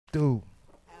do.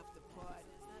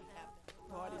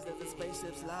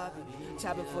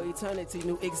 Chopping for eternity,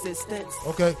 new existence.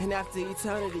 Okay. And after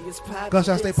eternity is private.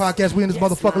 Gunshot State Podcast, we in this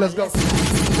motherfucker. Let's go.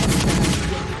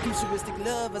 Futuristic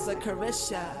love as a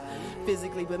caress,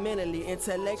 physically but mentally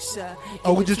intellectual.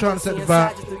 Oh, we just trying to set the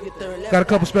vibe. Got a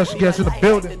couple special guests in the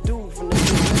building.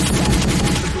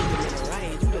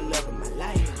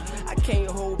 I can't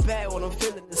hold back when I'm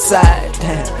feeling the side.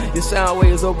 Damn, your sound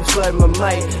waves overflowing my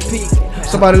mic. Peak.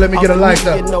 Somebody let me get a light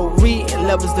up. No reading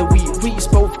levels that we reach,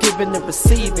 both giving and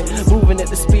receiving, moving at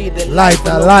the speed that light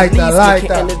that.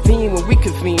 Can intervene when we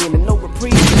convene and no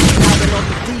reprieve. I've been on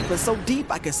the deep and so deep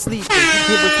I can sleep.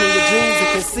 Here between your dreams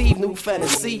and conceive new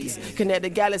fantasies. Connect the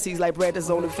galaxies like branches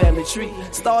on the family tree.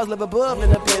 Stars live above in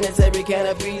the planetary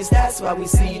canopies. That's why we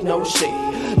see no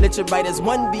shade. Let your brightest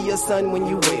one be your sun when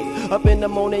you wake up in the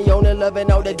morning. You're loving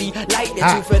all the deep light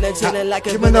that you feeling chilling like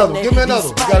a. Give me another one. You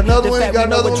got another one? You got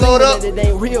another one load up? It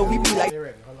ain't real. We be like.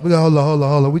 We got hold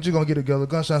on. We just gonna get together.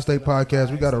 Gunshot State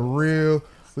Podcast. We got a real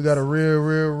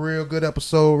good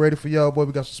episode ready for y'all, boy.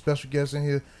 We got some special guests in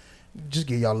here. Just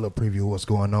give y'all a little preview of what's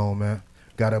going on, man.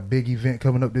 Got a big event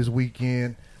coming up this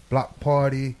weekend. Block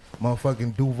party,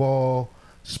 motherfucking Duval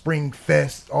Spring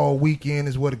Fest all weekend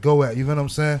is where to go at. You know what I'm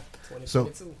saying?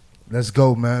 So let's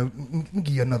go, man. Let me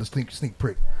give you another sneak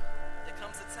prick. There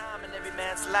comes a time in every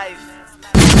man's life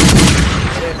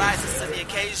that rises to the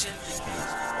occasion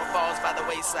or falls by the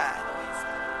wayside.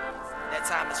 That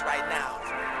time is right now.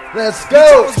 Let's go.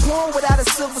 I was born without a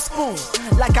silver spoon.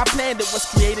 Like I planned it was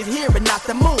created here and not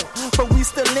the moon. But we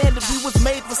still landed, we was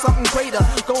made for something greater.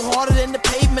 Go harder than the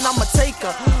pavement, I'm a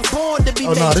taker. Born to be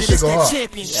major, this that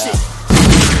championship.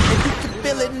 And you can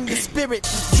feel it in your spirit.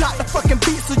 Drop the fucking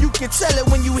beat so you can tell it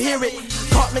when you hear it.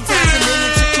 Compartmentizing in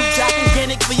your chick, you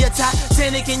gigantic for your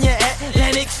Titanic in your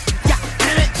Atlantic. God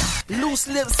damn it. Loose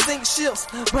lips sink ships,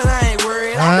 but I ain't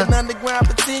worried. I've been underground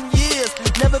for 10 years,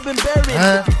 never been buried.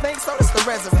 If you think so, it's the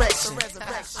resurrection.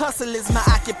 Hustle is my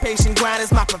occupation, grind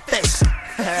is my profession.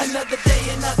 Another day,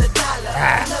 another dollar,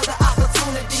 another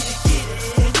opportunity to get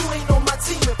it. And you ain't on my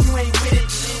team if you ain't with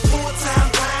it. Full-time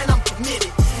grind, I'm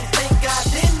committed. Thank God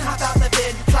then, hop out the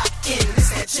bed and clock in.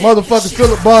 Motherfucking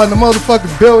Philip Barr in the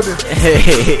motherfucking building.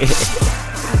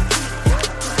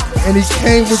 And he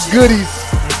came with goodies.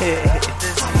 Hey.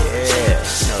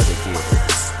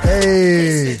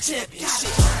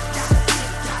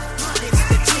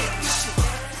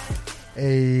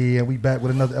 Hey, and we back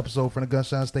with another episode from the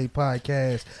Gunshot State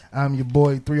Podcast. I'm your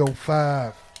boy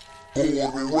 305. Born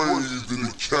and raised in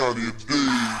the county of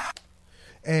Dade.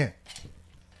 And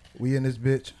we in this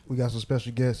bitch. We got some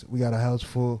special guests. We got a house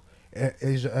full.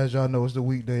 As y'all know, it's the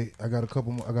weekday. I got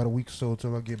a week or so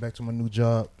till I get back to my new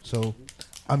job. So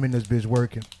I'm in this bitch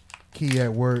working. Key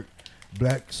at work.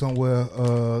 Black somewhere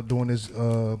doing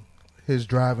his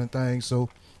driving thing. So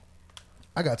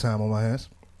I got time on my hands.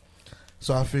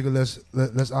 So I figure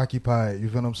let's occupy it. You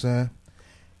feel what I'm saying?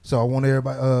 So I want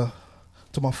everybody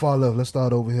to my far left. Let's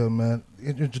start over here, man.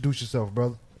 Introduce yourself,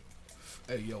 brother.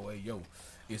 Hey yo,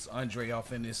 it's Andre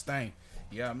off in this thing.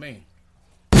 Yeah, I mean.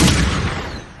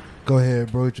 Go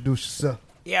ahead, bro. Introduce yourself.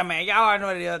 Yeah, man, y'all already know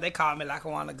what it is. They call me like I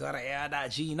want to go to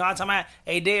L.G. You know what I'm talking about?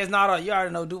 Hey, Dez Nardo, you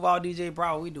already know Duval DJ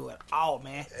Bravo. We do it all,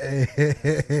 man. Hey,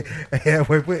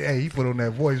 he put on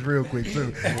that voice real quick,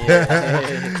 too.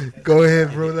 Go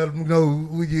ahead, bro. Let them know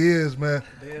who you is, man.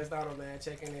 Dez Nardo, man,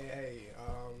 checking in. Hey,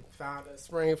 found a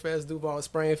Spring Fest, Duval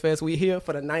Spring Fest. We here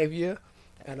for the 9th year,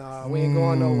 and we ain't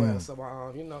going nowhere. So,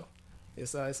 you know,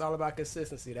 it's all about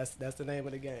consistency. That's the name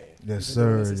of the game. Yes,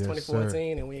 sir. Since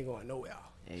 2014, and we ain't going nowhere.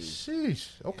 Sheesh.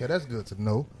 Okay, that's good to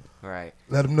know. Right.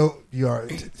 Let them know you are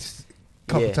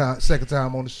second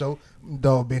time on the show.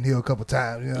 Dog been here a couple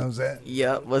times, you know what I'm saying?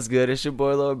 Yep, what's good? It's your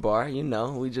boy Lord Bar. You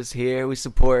know, we just here, we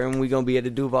support him. We gonna be at the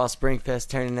Duval Spring Fest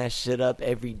turning that shit up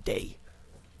every day.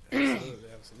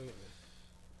 Absolutely.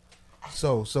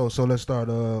 So let's start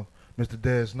Mr.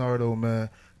 Dez Nardo, man.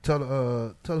 Tell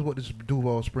us what this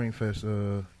Duval Spring Fest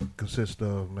consists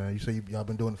of, man. You say y'all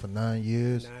been doing it for 9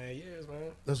 years. 9 years, man.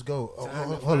 Let's go.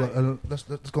 Hold on. Let's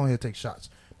go ahead and take shots.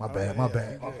 My bad.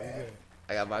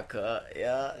 I got my cup.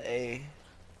 Yeah, hey.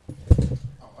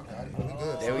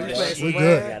 There we go. We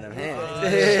good. Got him hands.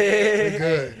 We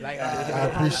good. I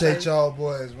appreciate y'all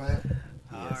boys, man.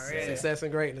 Yes, success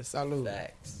and greatness. Salute.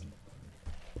 Facts.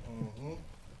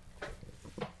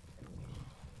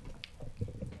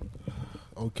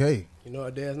 Okay. You know,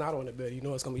 Dez not on the bed. You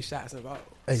know it's gonna be shots involved.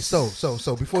 Hey, so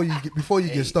before you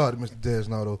get started, Mr. Dez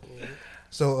Nardo.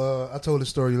 So I told this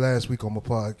story last week on my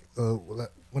pod.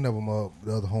 Whenever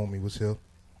the other homie was here,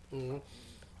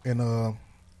 and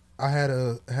I had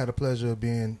a pleasure of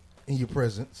being in your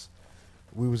presence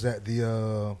we was at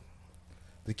the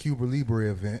Cuba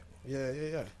Libre event.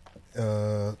 Yeah.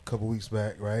 A couple weeks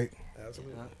back, right?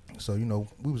 Absolutely. So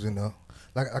we was in there.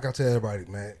 Like I tell everybody,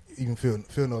 man. Even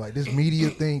feel like this media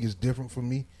thing is different for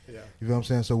me. Yeah. You know what I'm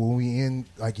saying? So when we in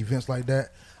like events like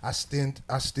that, I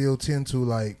still tend to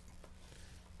like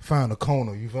find a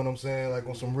corner. You feel what I'm saying? Like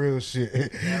on some real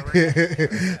shit.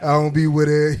 I don't be with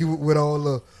it with all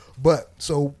the. But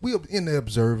so we up in there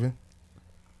observing.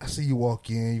 I see you walk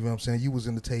in. You know what I'm saying? You was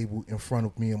in the table in front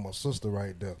of me and my sister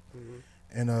right there,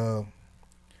 and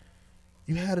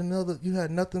you had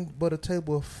nothing but a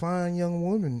table of fine young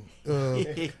women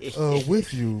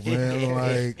with you,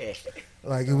 man.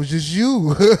 Like it was just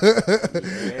you.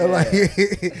 I'm like,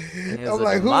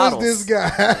 who models. is this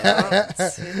guy?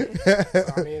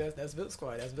 I mean, that's Vip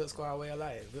Squad. That's Vip Squad way of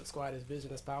life. Vip Squad is vision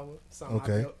is power. Something I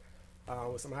built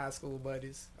with some high school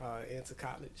buddies into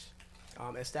college.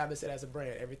 Establish it as a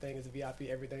brand. Everything is VIP.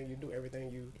 Everything you do,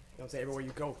 everything you know what I'm saying, everywhere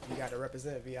you go, you got to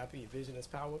represent VIP. Vision is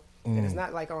power. And it's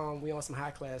not like we on some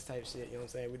high class type shit, you know what I'm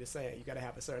saying? We just saying you got to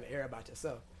have a certain air about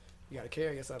yourself. You got to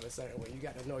carry yourself a certain way. You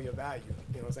got to know your value, you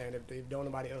know what I'm saying, if don't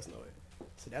nobody else know it.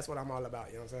 So that's what I'm all about,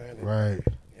 you know what I'm saying? And, Right.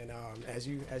 And as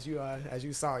you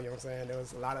saw, you know what I'm saying, there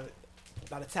was a lot of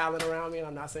talent around me, and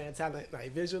I'm not saying talent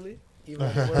like visually.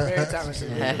 Even though we're very talented.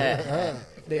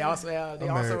 They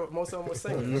also most of them were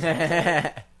singers.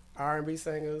 R&B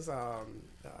singers.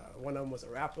 One of them was a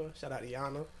rapper. Shout out to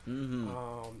Yana.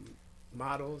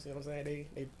 Models, you know what I'm saying?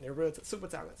 They're real super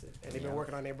talented, and they've been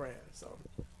working on their brand. So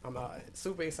I'm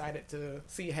super excited to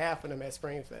see half of them at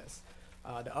Springfest.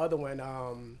 The other one,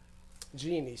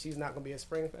 Jeannie, she's not gonna be at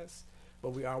Springfest,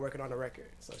 but we are working on a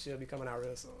record, so she'll be coming out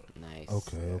real soon. Nice.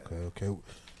 Okay.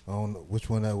 I don't know which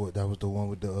one that was. That was the one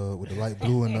with the light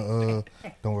blue and the.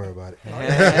 Don't worry about it.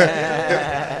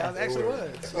 That actually was.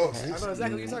 I know exactly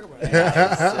what you're talking about.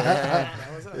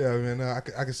 That was up. Yeah, man. I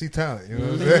can see talent. You know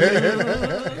what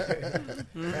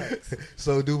I'm saying?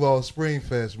 So Duval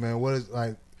Springfest, man. What is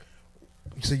like?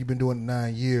 You said you've been doing it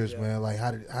 9 years, man. Like, how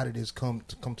did this come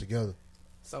together?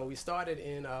 So we started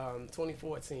in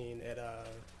 2014 at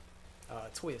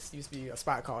Twist. Used to be a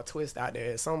spot called Twist out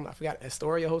there. I forgot,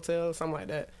 Astoria Hotel, something like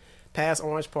that. Past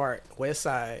Orange Park, West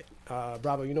Side.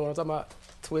 Bravo, you know what I'm talking about?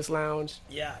 Twist Lounge.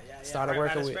 Yeah. Started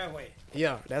working with.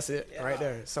 Yeah, that's it, right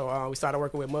there. So we started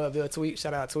working with Mudville Tweet.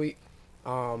 Shout out Tweet.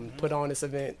 Put on this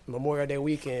event Memorial Day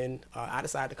weekend. I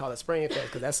decided to call it Springfest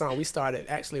because that's something we started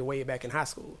actually way back in high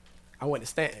school. I went to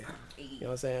Stanton. You know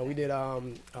what I'm saying? We did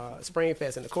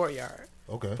Springfest in the courtyard.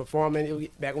 Okay. Performing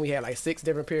back when we had like 6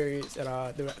 different periods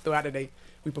throughout the day.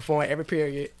 We performed every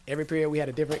period. Every period we had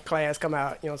a different class come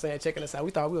out, you know what I'm saying, checking us out.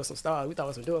 We thought we were some stars. We thought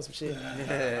we was doing some shit.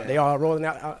 They all rolling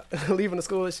out, leaving the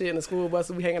school and shit in the school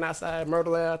buses. We hanging outside,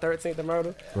 Myrtle Ave, 13th and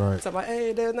Myrtle. Right. So I'm like,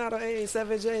 hey, there's not a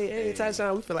 7J, hey,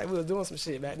 Tyshawn. We feel like we was doing some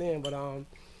shit back then. But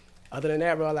other than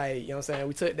that, bro, like, you know what I'm saying,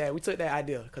 we took that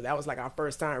idea because that was like our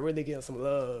first time really getting some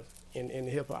love in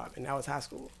hip-hop, and that was high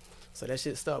school. So that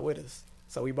shit stuck with us.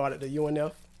 So we brought it to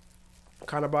UNF,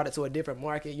 kind of brought it to a different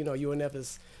market. You know, UNF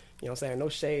is, you know what I'm saying, no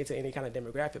shade to any kind of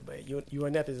demographic, but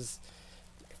UNF is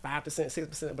 5%,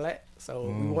 6% black. So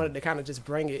we wanted to kind of just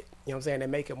bring it, you know what I'm saying,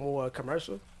 and make it more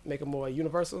commercial, make it more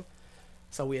universal.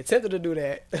 So we attempted to do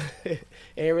that. It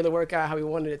didn't really work out how we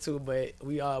wanted it to, but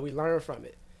we learned from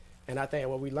it. And I think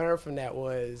what we learned from that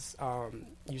was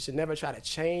you should never try to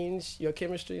change your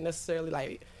chemistry necessarily,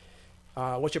 like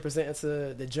what you're presenting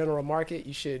to the general market.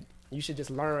 You should just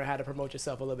learn how to promote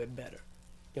yourself a little bit better.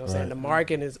 You know what I'm saying? The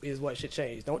marketing is what should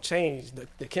change. Don't change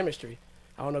the chemistry.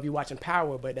 I don't know if you're watching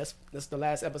Power, but that's the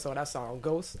last episode I saw on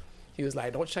Ghost. He was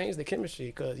like, don't change the chemistry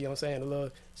because, you know what I'm saying, the little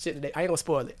shit that I ain't gonna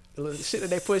spoil it. The little shit that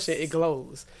they push it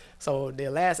glows. So the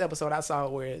last episode I saw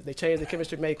where they changed the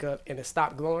chemistry makeup and it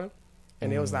stopped glowing.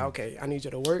 And it was like, okay, I need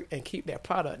you to work and keep that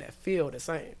product, that feel the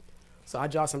same. So I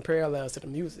draw some parallels to the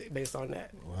music based on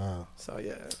that. Wow. So,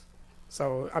 yeah.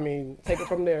 So, I mean, take it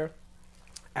from there.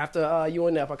 After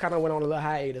UNF, I kind of went on a little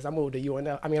hiatus. I moved to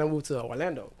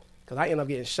Orlando because I ended up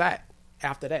getting shot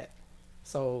after that.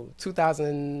 So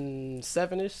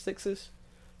 2007-ish, 6-ish,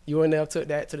 UNF took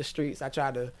that to the streets. I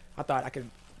thought I could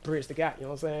bridge the gap, you know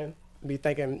what I'm saying? Be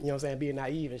thinking, you know what I'm saying, being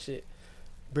naive and shit.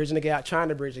 Bridging the gap, trying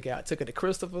to bridge the gap. Took it to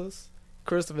Christopher's.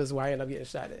 Christopher's where I ended up getting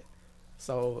shot at.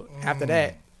 So after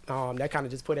that, that kind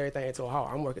of just put everything into a halt.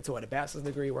 I'm working toward a bachelor's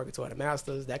degree, working toward a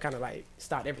master's. That kind of like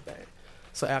stopped everything.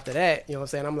 So after that, you know what I'm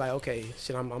saying, I'm like, okay,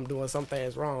 shit, I'm doing some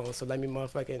things wrong. So let me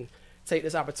motherfucking take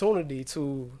this opportunity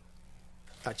to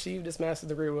achieve this master's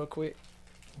degree real quick,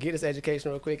 get this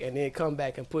education real quick, and then come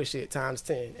back and push it times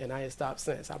 10. And I ain't stopped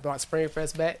since. I brought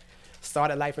Springfest back,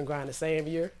 started Life and Grind the same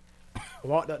year.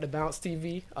 walked up to Bounce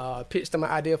TV, pitched them an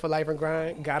idea for Life and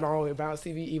Grind, got on with Bounce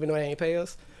TV, even though they ain't pay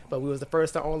us. But we was the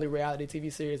first and only reality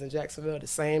TV series in Jacksonville the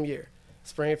same year.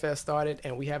 Springfest started,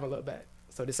 and we haven't looked back.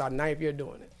 So this is our 9th year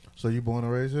doing it. So you born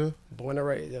and raised here? Born and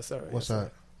raised, yes, sir. What yes, side?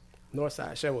 Sir. North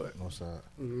side, Sherwood. North side.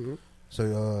 Mm-hmm.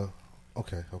 So,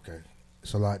 okay.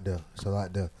 It's a lot there.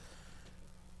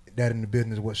 That in the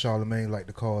business, what Charlamagne like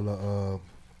to call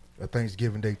a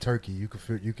Thanksgiving Day turkey. You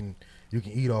can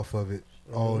eat off of it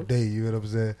all day. You know what I'm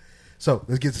saying? So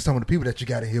let's get to some of the people that you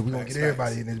got in here. We're gonna get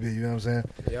everybody in this video. You know what I'm saying?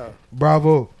 Yeah.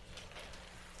 Bravo.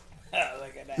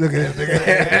 Look at that.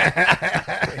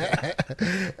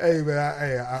 Hey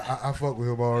man, I fuck with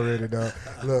him already, dog.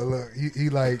 Look, he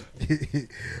like,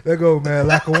 let go, man.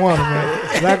 Lackawanna,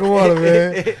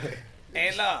 man.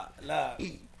 Hey, look.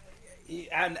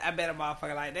 I bet a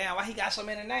motherfucker like, damn, why he got so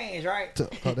many names, right?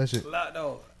 Talk that shit. Look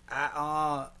though,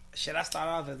 I started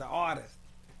off as an artist.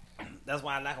 That's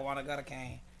why Lackawanna Gutter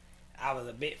came. I was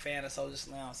a big fan of Soulja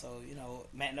Slim, so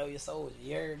Magnolia Soulja,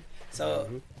 you heard me?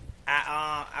 So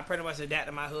I pretty much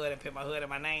adapted my hood and put my hood in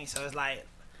my name. So it's like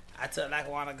I took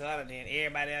Lackawanna Gutter, then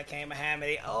everybody else came behind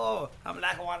me. I'm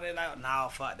Lackawanna. They're like, no,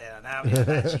 fuck that. Now I'm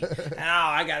just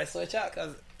I gotta switch up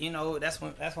because that's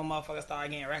when motherfuckers start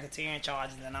getting racketeering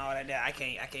charges and all that. I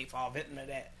can't fall victim to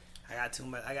that. I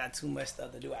got too much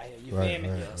stuff to do out here. You feel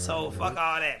me? So fuck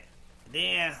all that.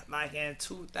 Then, like in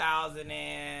 2000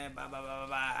 and blah, blah, blah,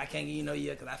 blah, I can't give you no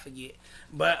year because I forget.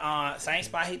 But same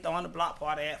spot he throwing the block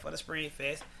party at for the Spring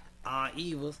Fest.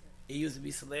 Evils. It used to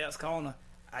be Celeb's Corner.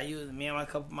 Me and a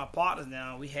couple of my partners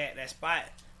now, we had that spot.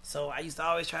 So I used to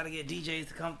always try to get DJs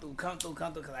to come through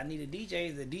because I needed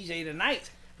DJs to DJ the night.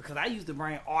 Because I used to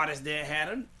bring artists that had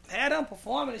them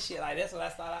performing and shit like that. So I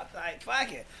started out like,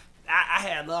 fuck it. I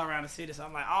had love around the city, so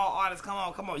I'm like, all artists, come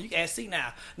on, you can see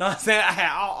now. Know what I'm saying? I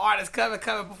had all artists coming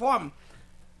performing.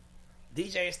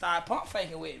 DJs started pump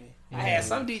faking with me. I had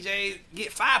some DJs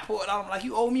get fire pulled on them like,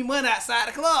 you owe me money outside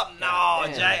the club. No,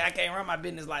 Jay, I can't run my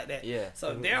business like that. Yeah.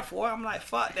 So therefore, I'm like,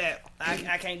 fuck that.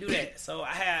 I can't do that. So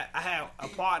I had a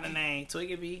partner named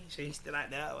Twiggy B. He's still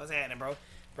out there. What's happening, bro?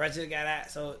 Bro just got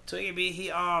out. So Twiggy B,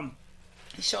 he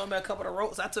showed me a couple of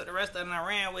ropes. I took the rest of them and I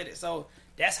ran with it. So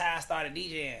that's how I started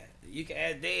DJing. You can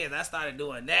ask Dez. I started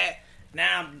doing that.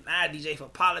 Now I DJ for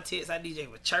politics. I DJ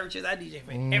for churches. I DJ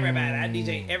for everybody. I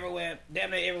DJ everywhere,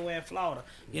 damn near everywhere in Florida.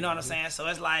 You know what I'm saying? So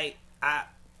it's like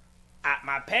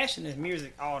my passion is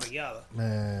music altogether.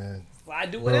 Man, so I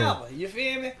do whatever. You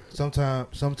feel me?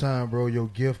 Sometime, bro, your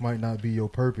gift might not be your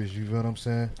purpose. You feel what I'm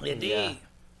saying? Indeed.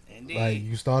 Like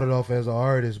you started off as an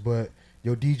artist, but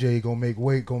your DJ gonna make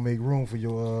room for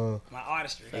your my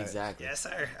artistry. Exactly. Yes,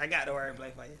 sir. I got the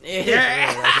wordplay for you.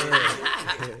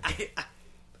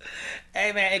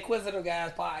 Hey man, Inquisitive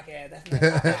Guys podcast. That's my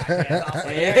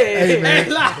podcast. Hey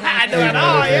man, I do it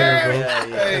all.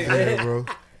 Yeah, bro.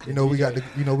 We got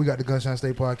the Gunshine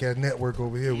State Podcast Network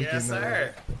over here. Yes,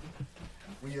 sir.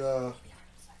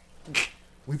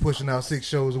 We pushing out 6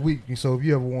 shows a week. So if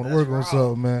you ever want to work on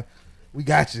something, man, we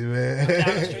got you, man.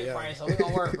 So we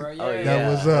gonna work, bro. That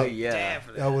was up.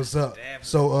 Definitely. That was up.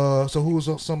 Definitely. So who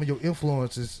was some of your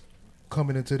influences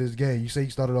coming into this game? You say you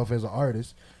started off as an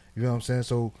artist. You know what I'm saying?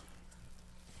 So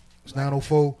it's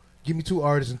 904. Give me 2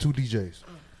 artists and 2 DJs.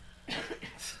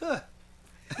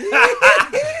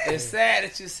 It's sad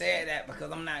that you said that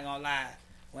because I'm not gonna lie.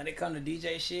 When it comes to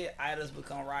DJ shit, idols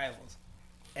become rivals,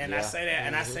 and I say that,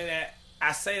 and I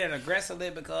say that aggressively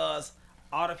because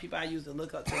all the people I used to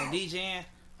look up to in DJing,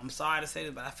 I'm sorry to say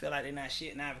this, but I feel like they're not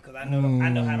shit now because I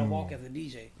know how to walk as a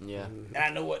DJ. Yeah, and I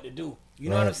know what to do. You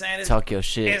know what I'm saying? Talk your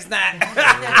shit. It's not.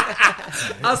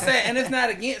 I'm saying, and it's not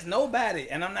against nobody,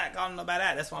 and I'm not calling nobody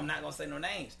out. That's why I'm not gonna say no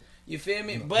names. You feel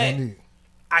me? But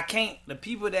I can't. The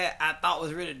people that I thought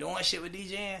was really doing shit with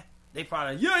DJing, they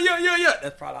probably yeah.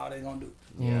 That's probably all they gonna do.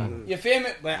 Yeah. You feel me?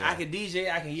 But I can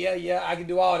DJ, I can I can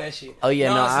do all that shit. Oh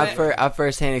yeah, I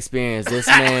first-hand experience. This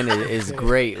man is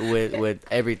great with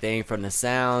everything from the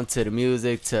sound to the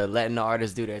music to letting the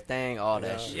artists do their thing, all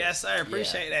that shit. Yes, sir.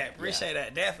 Appreciate that. Appreciate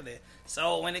that. Definitely.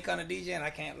 So when it comes to DJing, I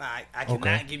can't lie. I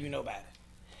cannot give you nobody.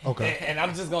 Okay. And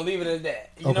I'm just gonna leave it at that.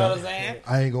 You know what I'm saying?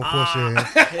 I ain't gonna force your hand.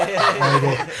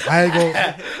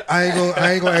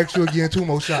 I ain't gonna ask you again 2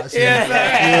 more shots. Yeah. You know what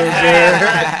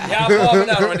I'm saying? Y'all fucking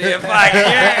up with this fight.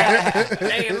 Yeah.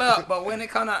 Hey, look, but when it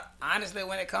come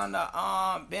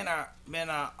to being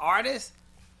a artist,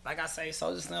 like I say,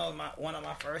 Soulja Slim was one of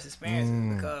my first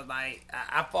experiences because like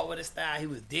I fought with his style. He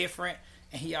was different.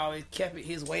 And he always kept it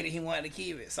his way that he wanted to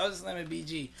keep it. Soulja Slim and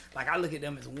BG, like I look at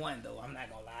them as one though. I'm not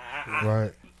gonna lie.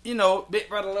 Right. You know, big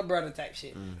brother, little brother type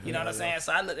shit. You know what I'm saying?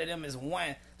 So I looked at them as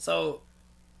one. So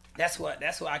that's what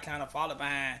I kind of followed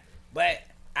behind. But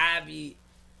I be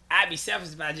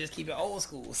selfish about just keeping old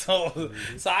school. So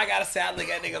I gotta say I look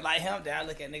at niggas like him, then I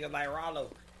look at niggas like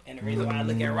Rollo. And the reason why I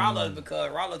look at Rollo is because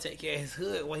Rollo take care of his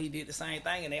hood when he did the same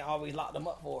thing, and they always locked him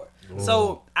up for it. Ooh.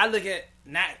 So I look at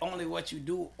not only what you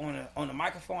do on the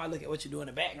microphone, I look at what you do in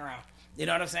the background. You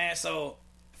know what I'm saying? So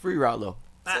free Rollo.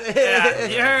 You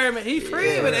heard me? He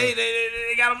free, but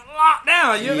they got him locked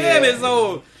down. You hear me?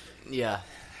 So yeah.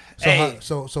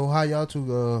 So how y'all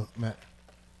two, Matt?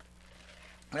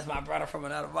 That's my brother from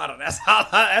another mother. That's all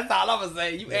I'm gonna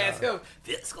say. You ask him,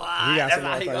 Fit Squad. We got that's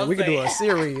how he gonna we say. can do a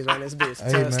series on this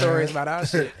bitch. Tell stories about our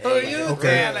shit. Who you?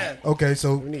 Okay,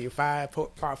 so we need part 4,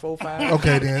 5.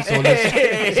 Okay, then. So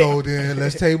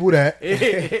let's table that.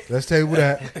 Let's table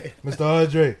that, Mr.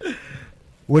 Andre.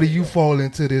 Where do you fall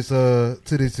into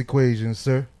this equation,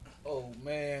 sir? Oh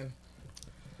man,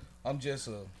 I'm just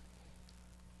a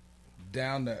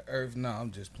down to earth. No,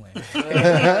 I'm just playing. You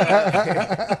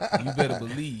better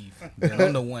believe that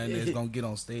I'm the one that's gonna get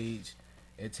on stage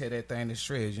and tear that thing to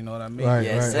shreds. You know what I mean? Right,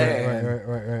 yes, sir.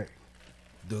 Right.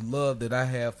 The love that I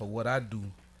have for what I do,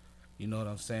 you know what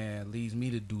I'm saying, leads me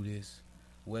to do this.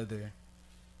 Whether,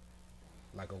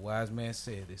 like a wise man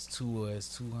said, it's 2 or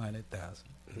it's 200,000.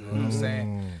 You know what I'm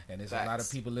saying? And there's a lot of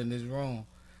people in this room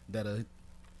that'll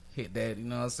hit that, you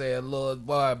know what I'm saying, Lord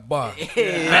bar. You know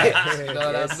what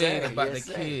I mean? About the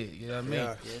kid, you know what I mean?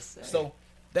 Yeah. Yes, sir. So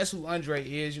that's who Andre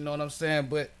is, you know what I'm saying?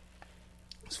 But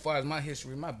as far as my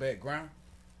history, my background,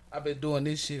 I've been doing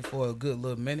this shit for a good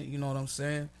little minute, you know what I'm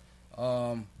saying?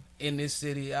 In this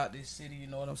city, out this city, you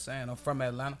know what I'm saying? I'm from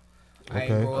Atlanta. I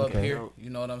ain't grow up here, you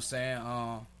know what I'm saying?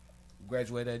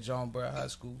 Graduated at John Burr High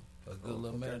School a good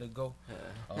little minute ago.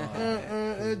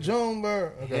 John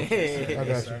Burr. Okay. I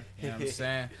got you. You know what I'm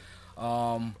saying?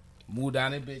 Moved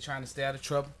down there, bitch, trying to stay out of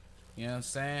trouble. You know what I'm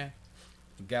saying?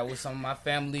 Got with some of my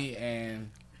family and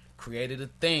created a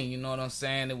thing, you know what I'm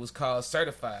saying? It was called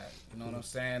Certified, you know what I'm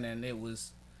saying? And it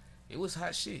was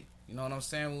hot shit. You know what I'm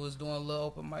saying? We was doing little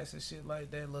open mics and shit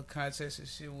like that, little contests and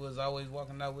shit. We was always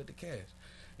walking out with the cash.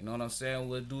 You know what I'm saying?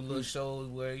 We'll do little shows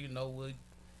where, you know, we'll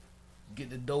get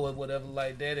the dough or whatever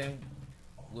like that, and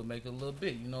we'll make a little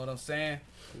bit. You know what I'm saying?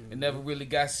 It never really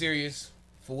got serious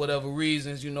for whatever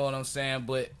reasons. You know what I'm saying?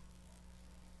 But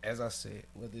as I said,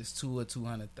 whether it's 2 or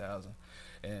 200,000,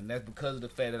 and that's because of the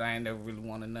fact that I ain't never really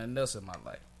wanted nothing else in my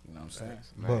life. You know what I'm saying?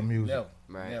 But music.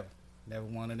 Never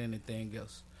wanted anything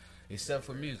else except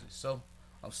for music. So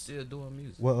I'm still doing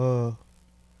music.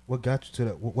 What got you to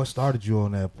that? What started you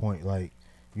on that point? Like,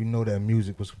 you know that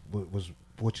music was what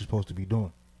you're supposed to be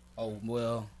doing. Oh,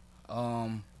 well,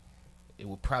 it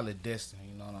was probably destiny,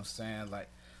 you know what I'm saying? Like,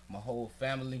 my whole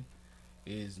family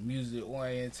is music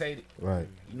orientated. Right.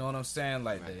 You know what I'm saying?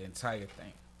 Like, the entire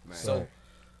thing. Right. So,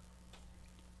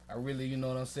 I really, you know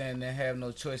what I'm saying, didn't have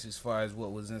no choice as far as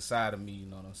what was inside of me, you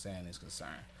know what I'm saying, is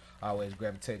concerned. I always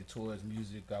gravitated towards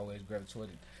music. I always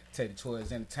gravitated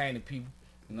towards entertaining people.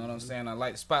 You know what I'm saying? I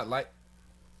like the spotlight.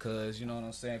 Cause you know what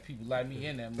I'm saying, people like me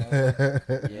in that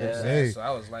motherfucker. You know what I'm saying? So I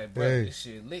was like, bro, this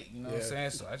shit lit. You know what I'm saying?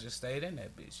 So I just stayed in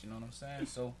that bitch. You know what I'm saying?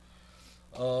 So,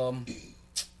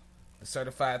 the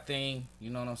certified thing, you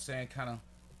know what I'm saying, kind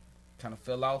of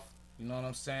fell off. You know what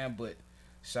I'm saying? But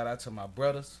shout out to my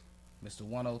brothers, Mr.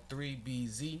 103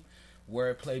 BZ,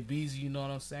 Wordplay BZ. You know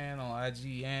what I'm saying, on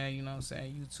IG and you know what I'm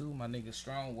saying, YouTube. My nigga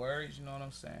Strong Words. You know what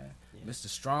I'm saying, Mr.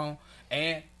 Strong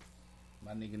and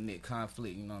my nigga Nick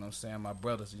Conflict, you know what I'm saying? My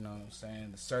brothers, you know what I'm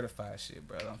saying? The certified shit,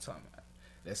 brother. I'm talking about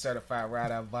that certified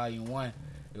Ride Out Volume 1.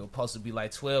 It was supposed to be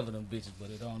like 12 of them bitches,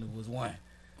 but it only was 1.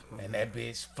 And that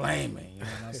bitch flaming, you know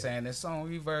what I'm saying? That's on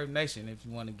Reverb Nation if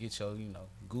you want to get your, you know,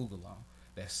 Google on.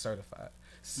 That's certified.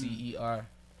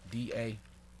 CERDAFYDE.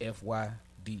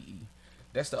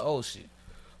 That's the old shit.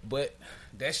 But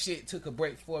that shit took a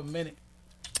break for a minute.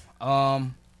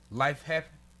 Life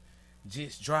happened.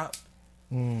 Just dropped.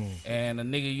 And a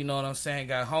nigga, you know what I'm saying,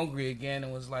 got hungry again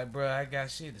and was like, bro, I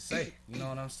got shit to say. You know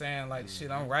what I'm saying? Like, the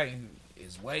shit I'm writing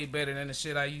is way better than the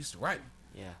shit I used to write.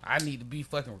 Yeah. I need to be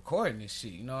fucking recording this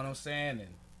shit. You know what I'm saying? And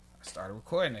I started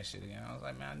recording that shit again. I was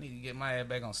like, man, I need to get my ass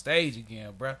back on stage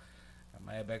again, bro. Got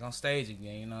my ass back on stage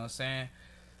again, you know what I'm saying?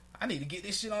 I need to get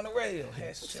this shit on the radio.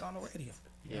 Had some shit on the radio.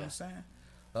 You know what I'm saying?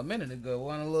 A minute ago,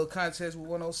 won a little contest with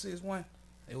 106.1.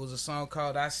 It was a song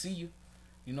called I See You.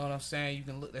 You know what I'm saying? You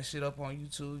can look that shit up on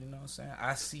YouTube. You know what I'm saying?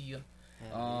 I See You.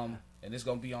 And it's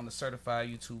going to be on the certified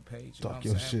YouTube page. You know what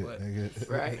I'm saying? But,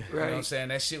 right. You know what I'm saying?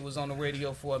 That shit was on the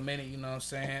radio for a minute, you know what I'm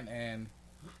saying? And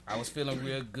I was feeling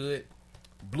real good.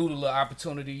 Blew the little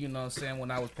opportunity, you know what I'm saying,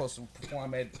 when I was supposed to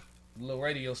perform at the little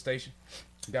radio station.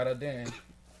 Got up there and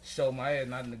showed my ass,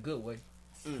 not in a good way.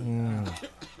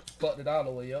 Fucked it all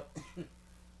the way up.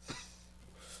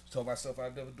 Told myself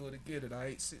I'd never do it again, and I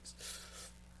ate 6.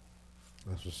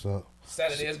 That's what's up.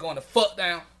 Saturday is going to fuck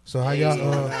down. So how y'all?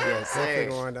 Yes, Definitely sir.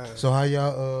 going down. So how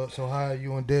y'all? So how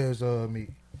you and Dez meet?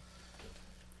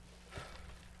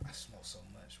 I smoke so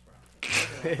much,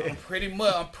 bro.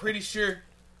 I'm pretty sure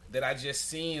that I just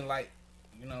seen, like,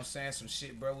 you know what I'm saying, some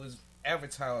shit bro was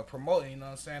advertising or promoting, you know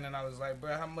what I'm saying, and I was like,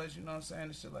 bro, how much, you know what I'm saying,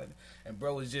 and shit like that. And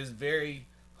bro was just very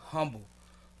humble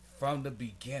from the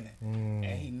beginning, and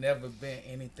he never been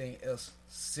anything else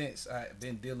since I've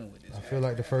been dealing with this. I feel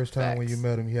like the first time when you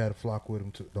met him, he had a flock with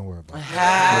him too. Don't worry about it.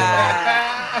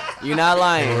 You're not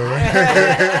lying.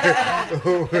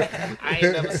 I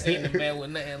ain't never seen the man with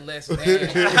nothing less than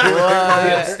status. You know what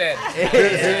I'm saying?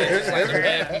 Just like the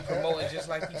man be promoting, just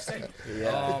like he say.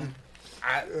 Yeah.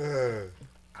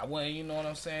 I wouldn't, you know what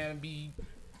I'm saying, be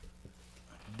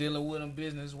dealing with him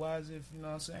business wise if, you know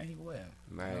what I'm saying, he wasn't.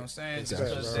 Right. You know what I'm saying? Just Respect,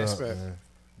 because bro. that's, Respect.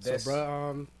 that's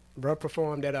So, bro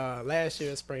performed at last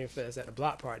year's Spring Fest at the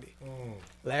block party.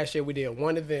 Last year we did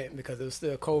one event because it was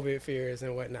still COVID fears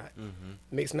and whatnot.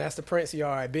 Mixed Master Prince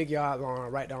Yard, big yard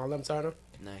lawn right down Lim Turner.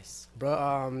 Nice. Bro, you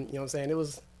know what I'm saying? It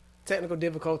was technical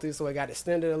difficulties, so it got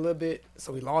extended a little bit.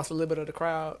 So we lost a little bit of the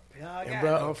crowd. And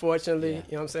bro, unfortunately, you know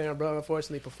what I'm saying? Bro,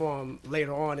 unfortunately performed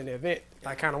later on in the event.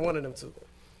 I kind of wanted him to.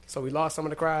 So we lost some of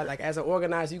the crowd. Like, as an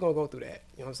organizer, you're going to go through that.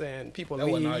 You know what I'm saying? People That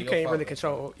wasn't leave. all You your can't fault, really bro.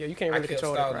 control. Yeah, you can't I really kept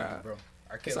control the stalling crowd. you, bro.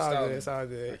 I kept It's all stalling good. you. It's all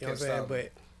good. You know what I'm saying? stalling But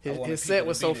I his wanted set people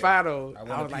was to so be there. fire, though. I I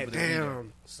wanted was like, people to be there.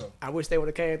 damn. So I wish they would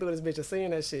have came through this bitch and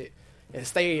seen that shit and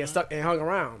stayed and stuck and hung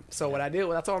around. So what I did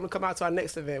was I told them to come out to our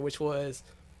next event, which was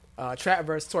Trap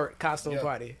vs. Twerk costume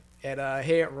party at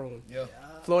Headroom. yeah.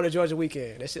 Florida Georgia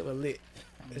weekend. That shit was lit.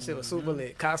 That shit was super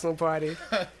lit. Costume party.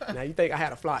 Now you think I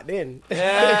had a flock then?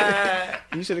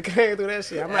 You should have came through that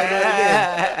shit. I might do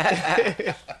it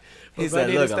again. He But said,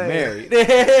 did look, his I'm thing. married.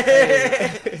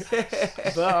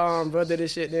 But bro did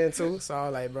this shit then too. So I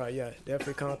was like, bro, yeah,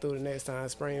 definitely come through the next time,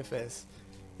 Spring Fest.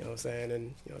 You know what I'm saying? And you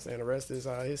know what I'm saying, the rest is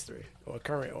history. Or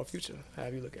current or future.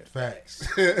 However you look at it. Facts.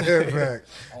 Facts.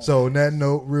 So on that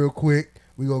note, real quick,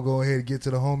 we gonna go ahead and get to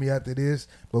the homie after this,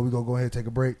 but we gonna go ahead and take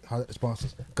a break. Holler at the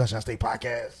sponsors. Gunshot State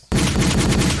Podcast.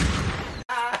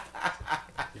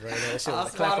 You ready? That shit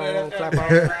was clap on.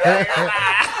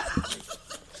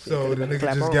 So the nigga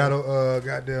Clap just on. got on,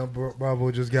 goddamn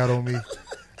Bravo just got on me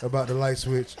about the light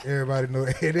switch. Everybody know,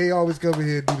 and they always come in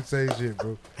here and do the same shit,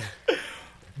 bro.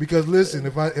 Because listen,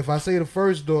 if I say the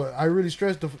first door, I really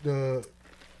stress the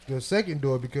second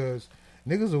door because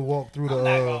niggas will walk through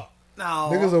the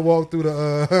niggas will walk through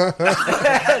the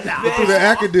through the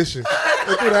air condition,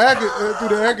 through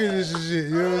the air condition shit.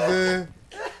 You know what I'm saying?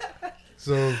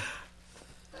 So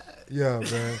yeah,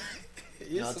 man.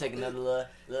 You want to take another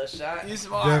little shot? You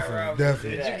smart, Definitely, bro.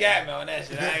 definitely. You got me on that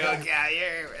shit. I ain't gonna count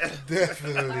you.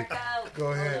 Definitely.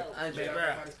 Go ahead. Andre,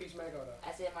 Bro.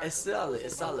 it's solid.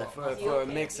 It's solid for a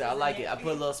mixer. I like it. I put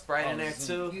a little Sprite in there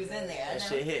too. You was in there. That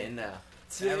shit hitting now.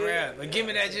 Yeah, real. But give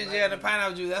me that ginger ale and the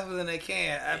pineapple juice. That's what's in that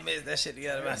can. I mixed that shit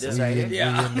together myself. This right here.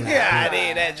 Yeah, yeah, I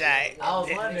did that, Jay. I was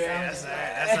wondering. That's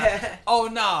all. Oh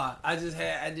no, I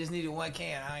just needed one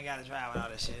can. I ain't got to try with all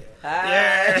that shit.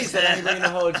 Ah, he said I ain't bringing the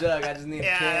whole jug. I just need a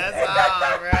Yeah, can. that's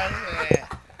all, bro. Yeah.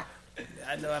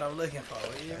 I know what I'm looking for.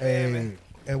 You feel me? Hey,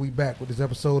 and we back with this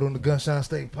episode on the Gunshot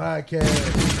State Podcast.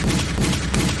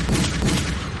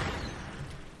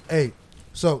 Hey,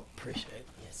 so Appreciate it.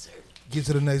 Yes, sir. get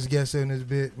to the next guest in this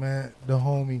bit, man. The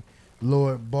homie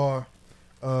Lord Barr.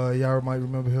 Y'all might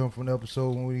remember him from the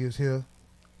episode when we was here.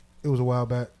 It was a while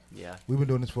back. Yeah. We've been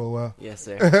doing this for a while. Yes,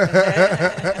 sir.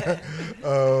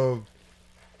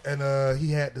 And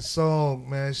he had the song,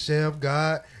 man, Chef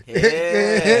God.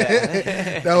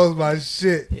 Yeah. That was my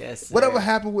shit. Yes, sir. Whatever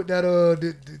happened with that?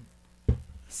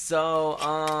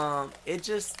 So,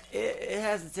 it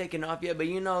hasn't taken off yet, but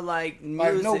you know, like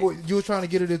music. Like, no, but you were trying to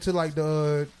get it into like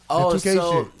the Oh,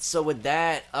 2K shit. so with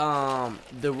that,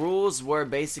 the rules were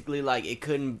basically like it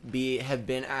couldn't have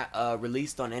been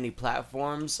released on any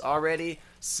platforms already.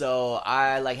 So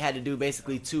I like had to do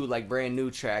basically 2 like brand new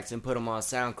tracks and put them on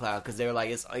SoundCloud because they were like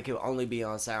it can only be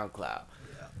on SoundCloud.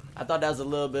 I thought that was a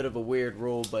little bit of a weird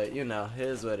rule, but you know,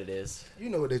 here's what it is. You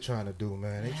know what they're trying to do,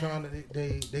 man. They trying to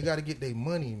they got to get their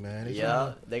money, man.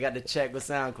 Yeah, they got to check with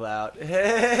SoundCloud.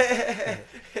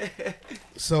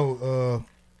 So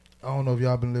I don't know if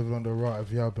y'all been living under a rock.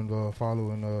 If y'all been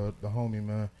following the homie,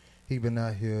 man. He been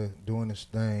out here doing his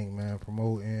thing, man,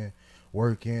 promoting,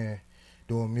 working,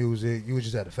 doing music. You was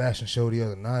just at the fashion show the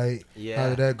other night. Yeah. How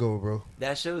did that go, bro?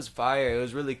 That show was fire. It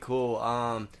was really cool.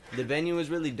 The venue was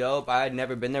really dope. I had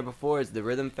never been there before. It's the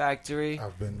Rhythm Factory.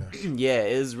 I've been there. Yeah,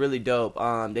 it was really dope.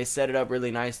 They set it up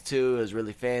really nice too. It was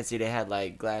really fancy. They had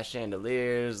like glass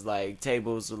chandeliers, like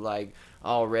tables with like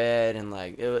all red, and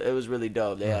like it was really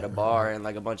dope. They had a bar and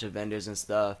like a bunch of vendors and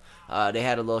stuff. They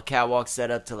had a little catwalk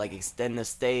set up to like extend the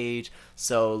stage.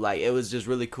 So like it was just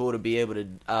really cool to be able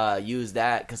to use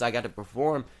that because I got to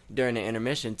perform during the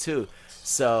intermission too.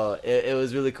 So it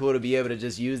was really cool to be able to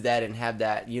just use that and have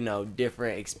that, you know,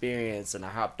 different experience. And I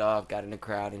hopped off, got in the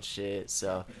crowd and shit.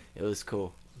 So it was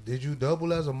cool. Did you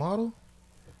double as a model?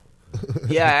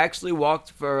 Yeah, I actually walked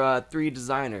for 3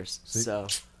 designers. See? So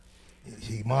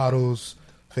He models,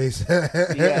 face.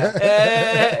 yeah.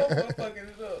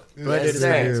 Bro did his Yes,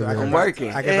 thing. sir. So I'm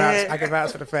working. I can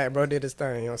vouch for the fact bro did his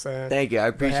thing. You know what I'm saying? Thank you. I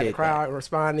Had appreciate the crowd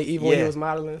responding even when he Yeah. was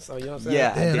modeling. So you know what I'm saying?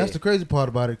 Yeah. Damn, I that's did. the crazy part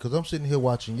about it, because I'm sitting here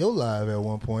watching your live at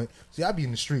one point. See, I be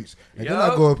in the streets. And then I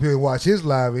Yup. go up here and watch his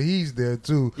live, and he's there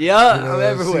too. Yeah, I'm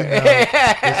everywhere.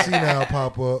 See now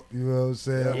pop up, you know what I'm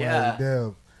saying? I'm Yeah. like,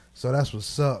 damn. So that's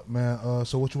what's up, man.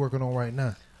 So what you working on right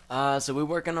now? So we're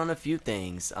working on a few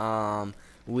things.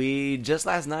 We just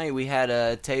last night we had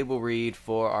a table read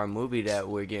for our movie that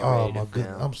we're getting Oh, ready my to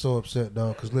goodness. film. I'm so upset,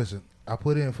 dog, because listen, I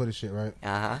put in for the shit, right?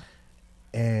 Uh-huh.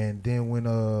 And then when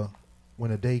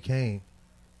the day came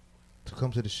to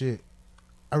come to the shit,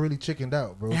 I really chickened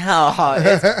out, bro.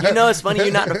 It's funny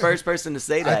you're not the first person to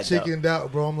say I that. though. chickened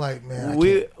out, bro. I'm like, man.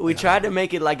 We tried to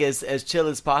make it like as chill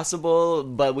as possible,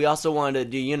 but we also wanted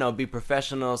to be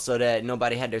professional so that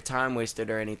nobody had their time wasted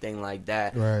or anything like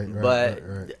that. Right, But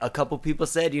right. a couple people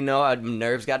said,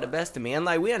 nerves got the best of me, and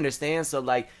like we understand. So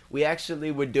like we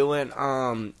actually were doing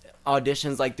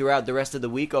auditions like throughout the rest of the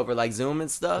week over like Zoom and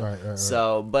stuff. Right.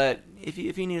 So, but if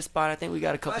you need a spot, I think we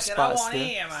got a couple Fuck it, I spots want still.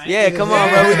 in, man. Yeah, come on,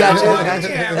 bro. We got you.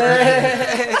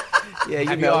 Yeah, you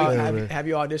Have you, know. have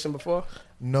you auditioned before?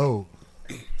 No.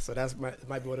 So that's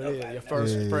might be what it is. Your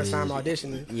first time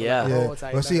auditioning. for Yeah. the Yeah, role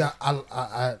type but see,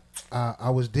 thing. I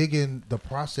was digging the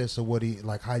process of what he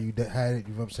like, how you had it.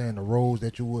 You know what I'm saying? The roles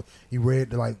that you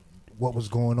read, like what was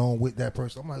going on with that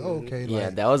person. I'm like, oh, okay, Yeah,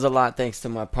 like, that was a lot thanks to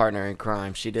my partner in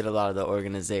crime. She did a lot of the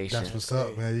organization. that's what's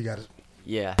up, man. You got to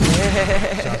Yeah.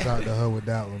 shout out to her with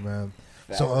that one, man.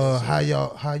 So, how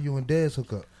you and Dez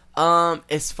hook up?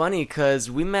 It's funny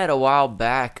because we met a while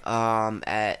back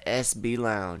at SB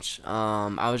Lounge.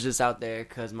 I was just out there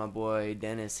because my boy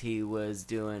Dennis, he was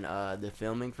doing the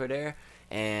filming for there,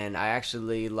 and I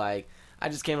actually I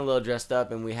just came a little dressed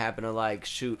up, and we happened to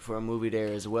shoot for a movie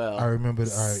there as well. I remember.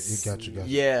 All right, you got you.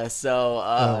 Yeah,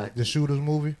 so The Shooters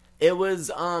movie. it was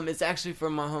it's actually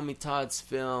from my homie Todd's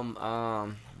film.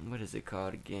 What is it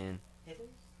called again?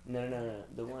 No,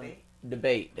 the one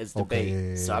Debate. It's Okay, Debate.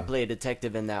 yeah. So I play a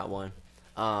detective in that one.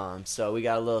 So we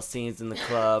got a little scenes in the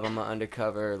club. I'm an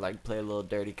undercover, play a little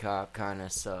dirty cop kind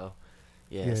of. So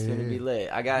yeah, it's gonna be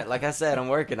lit. I got, like I said, I'm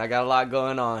working. I got a lot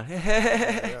going on.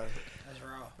 That's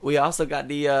raw. We also got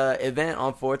the event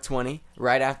on 420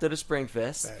 right after the Spring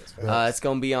Fest. It's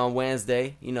gonna be on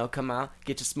Wednesday. Come out,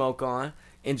 get your smoke on,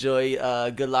 enjoy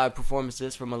good live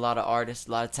performances from a lot of artists.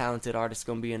 A lot of talented artists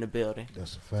gonna be in the building.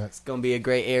 That's a fact. It's gonna be a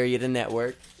great area to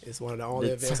network. It's one of the only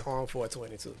The events on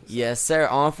 420 too. Yes, sir.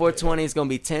 On 420, it's gonna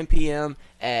be 10 p.m.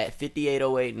 at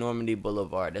 5808 Normandy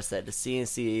Boulevard. That's at the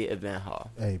CNC Event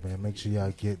Hall. Hey, man, make sure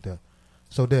y'all get there.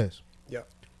 So, Des. Yep.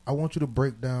 I want you to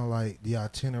break down the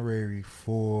itinerary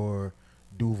for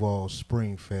Duval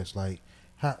Spring Fest.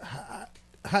 How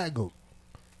it go?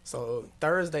 So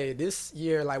Thursday this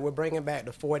year, we're bringing back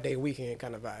the 4-day weekend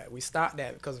kind of vibe. We stopped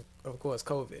that because of course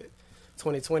COVID.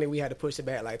 2020 we had to push it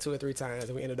back 2 or 3 times,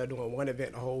 and we ended up doing one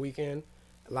event the whole weekend.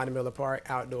 Lonnie Miller Park,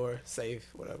 outdoor, safe,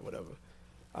 whatever.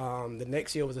 The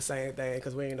next year was the same thing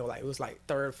because we didn't know it was 3rd,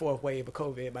 4th wave of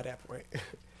COVID by that point.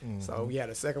 So we had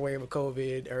a second wave of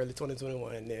COVID early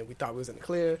 2021, and then we thought we was in the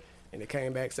clear, and it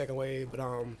came back second wave. But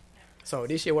so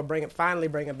this year we're finally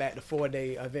bringing back the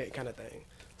 4-day event kind of thing.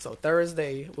 So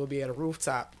Thursday we'll be at a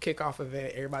rooftop kickoff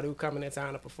event. Everybody who coming in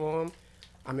town to perform,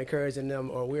 we're encouraging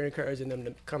them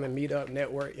to come and meet up,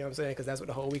 network. You know what I'm saying? Because that's what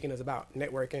the whole weekend is about: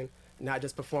 networking, not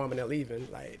just performing and leaving.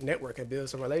 Networking, build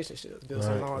some relationships, build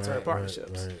some long-term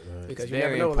partnerships. Right. Because It's you never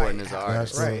very know, important as an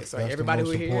artist. right? So That's the everybody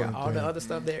most who here, important all the thing. other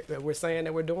stuff that we're saying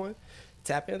that we're doing,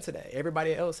 tap into that.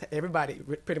 Everybody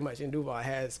pretty much in Duval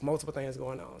has multiple things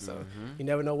going on. So you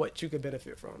never know what you could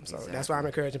benefit from. So that's why I'm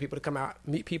encouraging people to come out,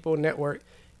 meet people, network.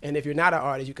 And if you're not an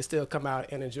artist, you can still come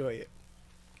out and enjoy it.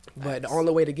 But the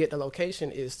only way to get the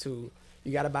location is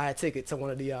you got to buy a ticket to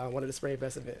one of the Spring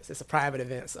Fest events. It's a private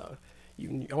event, so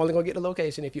You only gonna get the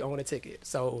location if you own a ticket.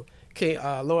 So King,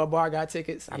 Lower Bar got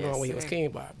tickets. I know Yes, when he was sir. King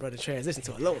Bar, brother transitioned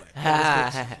to a Lower.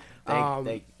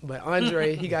 Thank But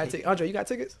Andre, he got tickets. Andre, you got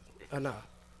tickets? Or no?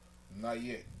 Not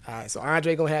yet. All right, so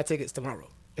Andre gonna have tickets tomorrow.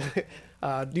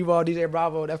 Duval DJ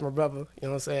Bravo, that's my brother. You know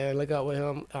what I'm saying? Look up with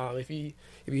him. If you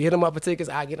hit him up for tickets,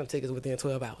 I get him tickets within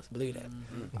 12 hours. Believe that.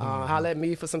 Holla at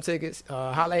me for some tickets.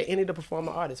 Holla at any of the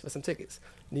performer artists for some tickets.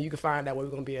 Then you can find out where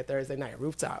we're gonna be at Thursday night.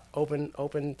 Rooftop,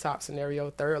 open top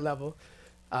scenario, 3rd level,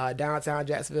 downtown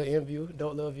Jacksonville, in view,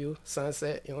 dope little view,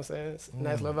 sunset. You know what I'm saying? It's a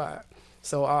nice little vibe.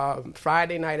 So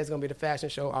Friday night is gonna be the fashion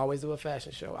show. Always do a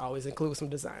fashion show. Always include some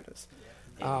designers.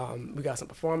 We got some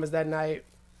performers that night.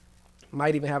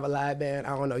 Might even have a live band.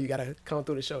 I don't know. You gotta come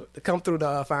through the show. Come through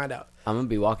to find out. I'm gonna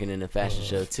be walking in the fashion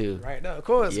show too. Right now, of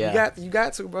course. Yeah. You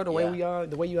got to, bro. The way Yeah.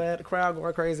 the way you had the crowd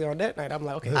going crazy on that night, I'm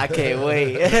like, okay. I can't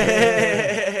wait.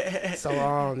 So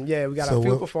yeah, we got a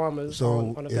few performers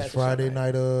So on the fashion it's Friday show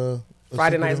night.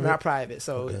 Friday secret night's event? not private.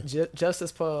 So Okay.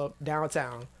 Justice Pub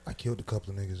downtown. I killed a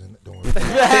couple of niggas in it. Don't worry. Don't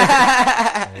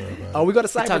worry about Oh, we got a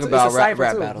cipher talking too. about It's a rap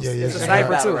cipher too. battles. Yeah, It's a yeah. cipher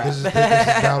Battle too. rap. This is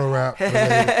battle rap.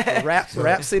 related.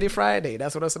 Rap City Friday.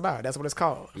 That's what it's about. That's what it's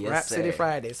called. Yes, Rap City sir.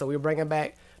 Friday. So we're bringing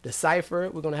back the cipher.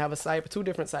 We're gonna have a cipher, 2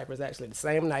 different ciphers actually, the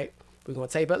same night. We're gonna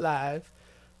tape it live.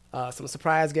 Some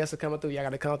surprise guests are coming through. Y'all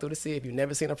gotta come through to see. If you've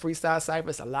never seen a freestyle cipher,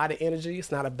 it's a lot of energy. It's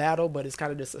not a battle, but it's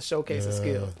kind of just a showcase of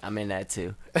skill. I'm in that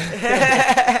too.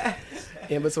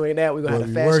 In between that, we're gonna Well, have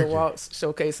you the fashion working. walks,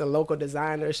 showcasing local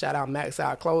designers. Shout out Max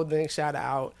Out Clothing. Shout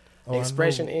out Oh, I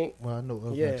Expression know. Inc. Well, I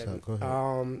know. Yeah. Go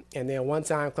ahead. And then One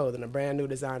Time Clothing, a brand new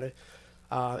designer.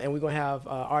 And we're going to have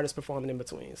artists performing in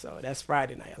between. So that's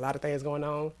Friday night. A lot of things going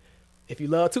on. If you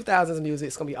love 2000s music,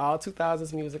 it's going to be all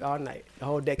 2000s music all night, the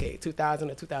whole decade, 2000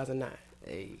 to 2009.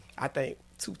 Hey. I think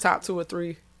top 2 or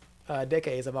 3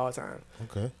 decades of all time.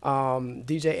 Okay.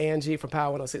 DJ Angie from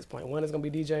Power 106.1 is going to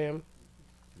be DJing.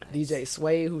 DJ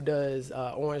Sway, who does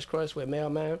Orange Crush with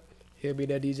Mailman, he'll be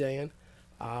there DJing.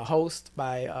 Hosted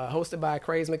by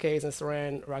Craze McKays and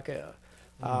Saran Raquel.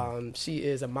 She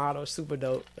is a model, super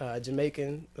dope,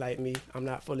 Jamaican like me. I'm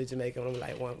not fully Jamaican. I'm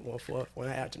like 1/4,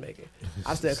 1/2 Jamaican.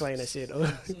 I still claim that shit though.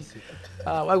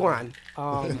 Wagwan.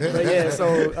 But yeah,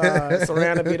 so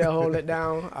Saran will be there holding it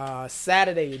down.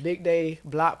 Saturday, big day,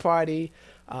 block party.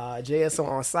 JSO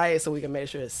on site so we can make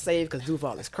sure it's safe because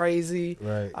Duval is crazy.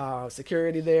 Right.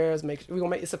 Security there is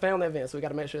it's a family event, so we got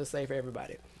to make sure it's safe for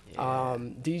everybody. Yeah.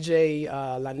 DJ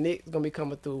Lanick is gonna be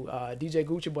coming through. DJ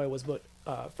Gucci Boy was booked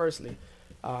firstly,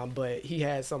 but he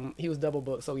was double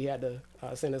booked, so he had to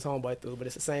send his homeboy through. But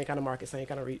it's the same kind of market, same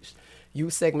kind of reach.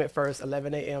 Youth segment first,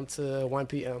 11 a.m. to 1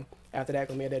 p.m. After that,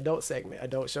 gonna be the adult segment,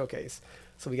 adult showcase.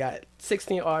 So we got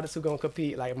 16 artists who gonna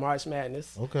compete like March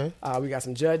Madness. Okay. We got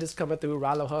some judges coming through.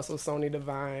 Rollo Hustle, Sony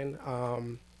Divine,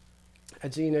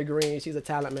 Agena Green. She's a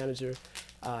talent manager.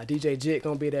 DJ Jit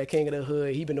gonna be there, King of the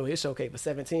Hood. He been doing his showcase for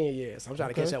 17 years. I'm trying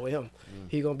to catch up with him.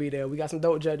 He gonna be there. We got some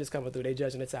dope judges coming through. They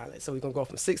judging the talent. So we're gonna go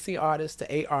from 16 artists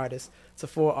to 8 artists to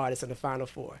 4 artists in the final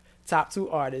 4. Top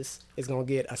 2 artists is gonna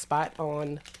get a spot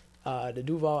on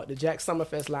the Jack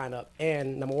Summerfest lineup,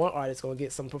 and number 1 artist gonna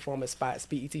get some performance spots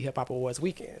BET Hip Hop Awards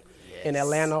weekend in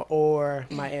Atlanta or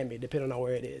Miami, depending on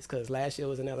where it is. Because last year it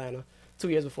was in Atlanta. 2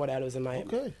 years before that it was in Miami.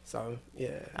 Okay. So yeah,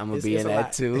 I'm gonna it's- be it's in a that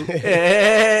lot. too.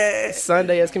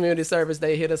 Sunday is community service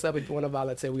day. Hit us up if you want to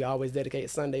volunteer. We always dedicate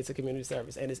Sunday to community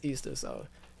service, and it's Easter, so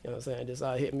you know what I'm saying. Just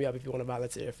hit me up if you want to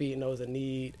volunteer. Feeding those in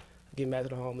need, getting back to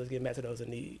the homeless, getting back to those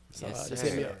in need. So Yes, just sir.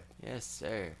 hit me up. Yes,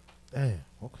 sir. Damn.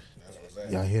 Okay.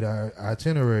 Y'all hit our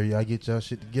itinerary. Y'all get y'all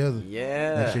shit together. Make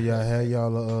Yeah. sure y'all have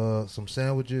y'all some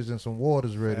sandwiches and some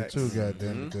waters ready too.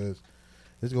 Goddamn, because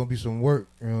it's gonna be some work.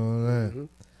 You know what I'm saying?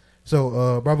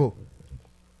 So, Bravo,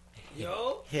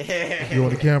 Yo. you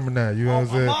on the camera now. You know what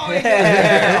I'm saying?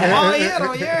 I'm on here,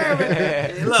 don't you hear me?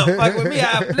 Hey, look, fuck with me,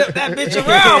 I flip that bitch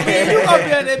around, man. You gonna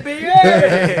be on that bitch,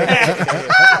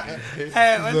 yeah.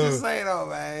 Hey, what you say though,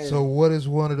 man? So, what is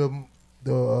one of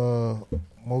the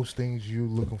most things you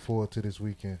looking forward to this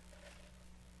weekend?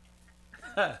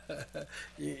 I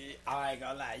ain't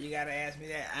gonna lie, you gotta ask me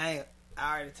that.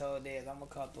 I already told Dez I'm gonna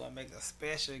come through and make a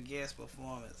special guest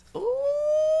performance.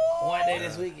 One day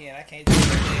this weekend, I can't do it.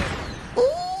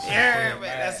 Yeah,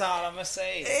 man, that's all I'm gonna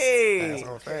say. That's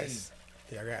on face.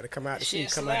 Y'all got to come out to see.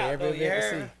 Shit Come out to slap, every though, you event to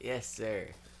heard? see. Yes, sir.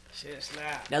 Shit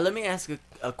slap. Now let me ask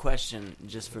a question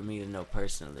just for me to know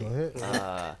personally. Go ahead. If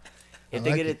I they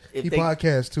like get it. it, He if they,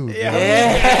 podcast too. Yeah.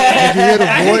 You hear the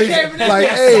voice like,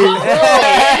 hey,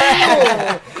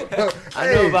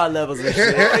 I know about levels and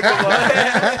shit. Come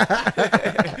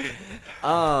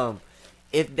on.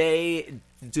 If they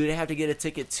have to get a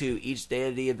ticket to each day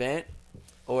of the event,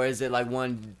 or is it like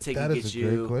one ticket That is gets a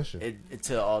great you question.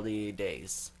 to all the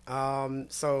days?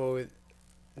 So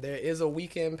there is a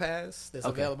weekend pass that's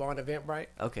Okay. available on Eventbrite.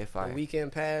 Okay, The fire.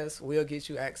 weekend pass will get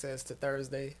you access to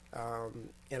Thursday, and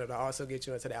it'll also get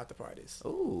you into the after parties.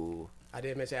 Ooh, I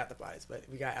didn't mention after parties, but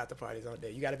we got after parties on there.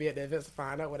 You got to be at the events to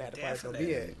find out what after parties gonna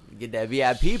be at. get that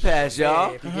VIP pass, Yeah,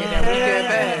 y'all. if you get that weekend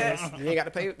pass, you ain't got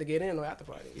to pay to get in no after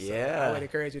parties. So Yeah. I would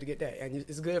encourage you to get that, and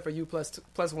it's good for you plus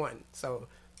one. So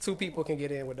 2 people can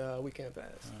get in with the weekend pass.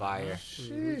 Fire,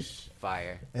 Sheesh.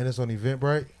 fire. And it's on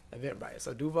Eventbrite. Eventbrite.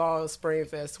 So Duval Spring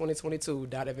Fest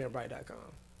 2022.eventbrite.com.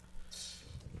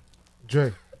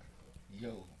 Dre,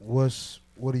 Yo,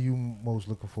 what are you most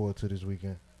looking forward to this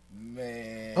weekend?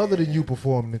 man. Other than you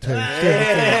performing and telling,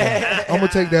 I'm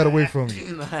gonna take that away from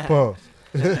you. Pause.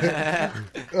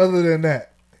 Other than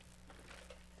that,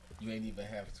 You ain't even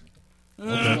have to.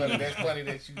 That's funny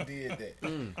that you did that.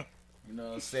 You know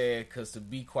what I'm saying? Because to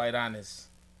be quite honest,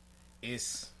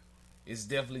 it's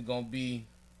definitely going to be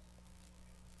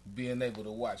being able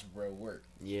to watch bro work.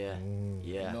 Yeah,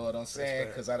 yeah, You know what I'm saying?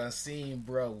 Because I done seen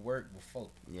bro work before.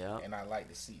 yeah, And I like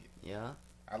to see it. yeah.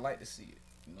 I like to see it.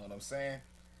 You know what I'm saying?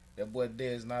 That boy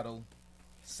Dez Nato,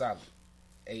 solid.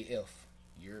 AF.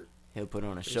 You're He'll put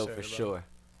on a show for Appreciate it, bro. sure.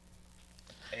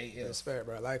 AF. Respect,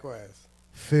 bro. Likewise.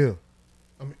 Phil,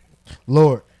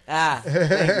 Lord, Ah, thank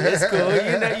you. It's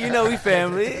cool. You know we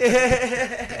family.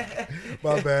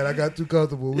 my bad. I got too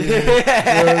comfortable. You know what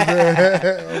I'm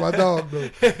saying? My dog though. You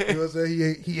know what I'm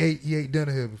saying? He ate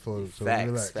dinner here before. So Facts,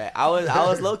 relax. facts. I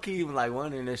was low key like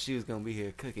wondering if she was gonna be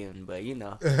here cooking, but you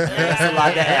know, that's a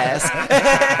lot to ask.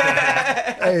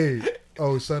 Hey,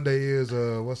 Sunday is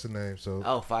what's the name? So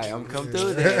Oh, fire! I'm come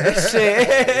through there.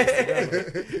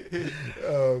 Shit.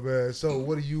 oh man. So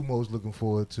what are you most looking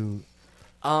forward to?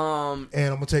 Um. And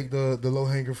I'm gonna take the low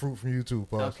hanging fruit from you too.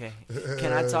 Pause. Okay.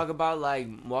 Can I talk about like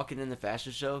walking in the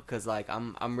fashion show? Cause like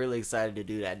I'm really excited to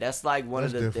do that. That's like one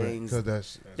That's of the different, things. 'cause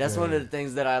That's yeah. one of the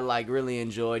things that I like really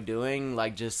enjoy doing,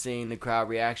 like just seeing the crowd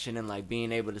reaction and like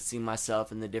being able to see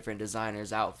myself in the different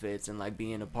designers' outfits and like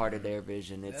being a part of their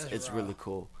vision. It's That's raw. really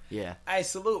cool. Yeah. Hey,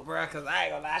 salute, bro, because I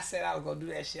ain't gonna lie. I said I was gonna do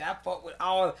that shit. I fuck with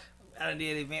all. I done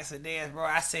did events and dance, bro.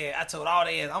 I told all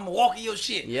the ass, I'm gonna walk in your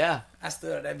shit. Yeah. I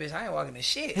stood up that bitch. I ain't walking the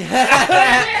shit.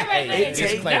 Hey, It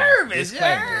disclaimer, take nervous,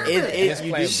 disclaimer. yeah. You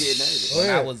Disclaimer. do get nervous. When Oh,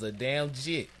 yeah. I was a damn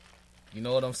jit, you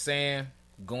know what I'm saying?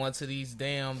 Going to these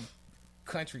damn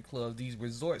country clubs, these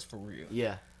resorts for real.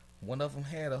 Yeah. One of them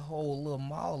had a whole little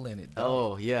mall in it, dog,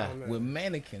 Oh yeah. with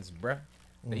mannequins, bruh.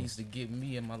 They used to give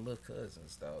me and my little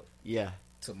cousins, dog, Yeah.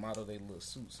 to model their little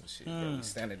suits and shit. Bro. We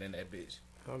standing in that bitch.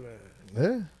 Oh man.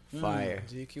 Yeah. Fire.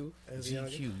 GQ. As a youngin'.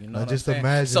 GQ, you know Now what just I'm saying?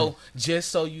 imagine- So, just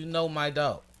so you know, my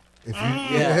dog. If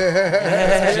you,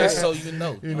 Yeah. Just so you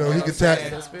know. you know, what he I'm could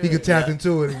saying? tap. He could tap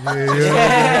into it again. You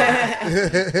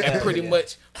know? And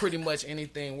pretty much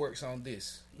anything works on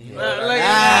this. You know,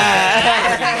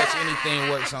 Ah. pretty much anything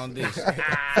works on this.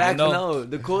 Fact, know? no.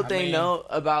 The cool thing, mean- though,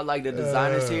 about like the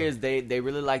designers here is they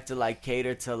really like to like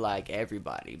cater to like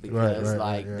everybody because right,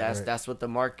 like right, that's right. that's what the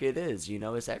market is. You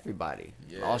know, it's everybody,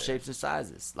 all shapes and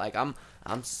sizes. Like I'm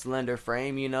slender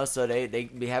frame, you know, so they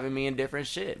be having me in different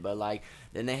shit. But like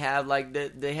then they have like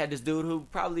they had this dude who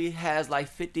probably has like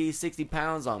 50, 60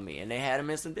 pounds on me, and they had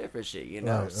him in some different shit, you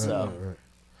know. So right.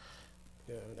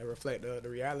 Yeah, that reflect the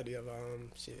reality of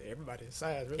shit. Everybody's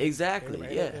size, really.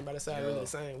 Exactly, yeah. Everybody's size really the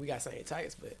same. We got same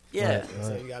types, but yeah, Right.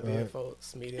 so you got big right.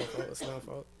 folks, medium folks, slim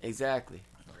folks. exactly.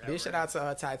 Big shout out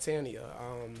to Titania.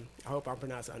 I hope I'm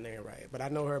pronouncing her name right, but I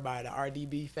know her by the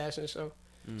RDB fashion show.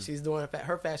 She's doing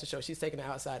her fashion show. She's taking it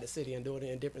outside the city and doing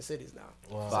it in different cities now.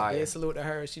 Wow. Fire. Big salute to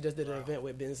her. She just did an event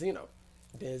with Benzino.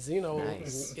 Benzino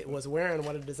Nice. was wearing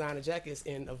one of the designer jackets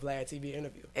in a Vlad TV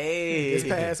interview Hey, this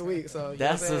past week. So you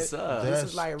That's know what I'm what's saying? up. This That's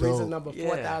is like dope. reason number Yeah.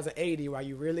 4080 why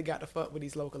you really got to fuck with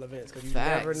these local events because you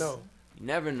Facts. never know You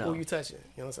never know. who you touching.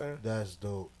 You know what I'm saying? That's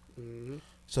dope. Mm-hmm.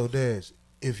 So, Des,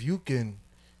 if you can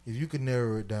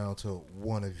narrow it down to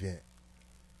one event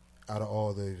out of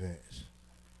all the events,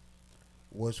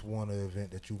 what's one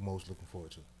event that you most looking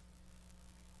forward to?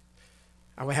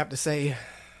 I would have to say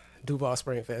Duval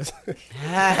Spring Fest.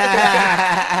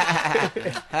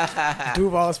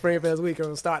 Duval Spring Fest week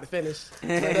from start to finish.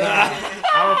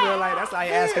 I would feel like that's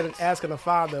like asking a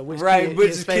father which Right, kid which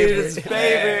his kid favorite. is his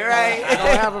favorite, right? I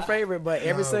don't have a favorite, but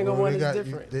every Nah, single bro, one they is got,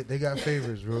 different. They got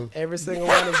favorites, bro. Every single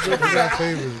one is They different. got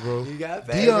favorites, bro. You got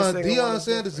Deion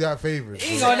Sanders got favorites.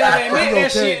 He bro. gonna never admit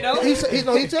that shit, though. He said,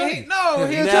 he tell you. No,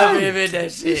 He he'll tell tell Never you. admit that He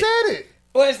shit. said it.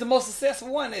 Well, it's the most successful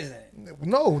one, isn't it?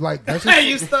 No, like that's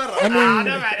you just, stutter. I mean,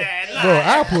 bro,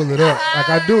 I pull it up. Like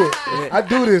I do it. I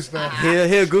do this now.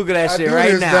 He'll Google that I shit do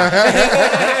right this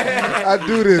now. I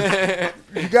do this.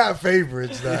 You got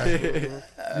favorites now. You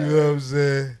know what I'm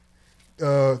saying?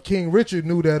 King Richard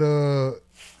knew that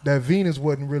that Venus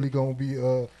wasn't really gonna be it.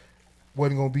 I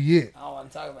don't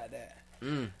want to talk about that.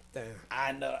 Damn.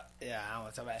 I know. Yeah, I don't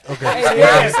want to talk about that. Okay. Hey,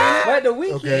 yeah, but the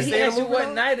weekend, Okay. he asked you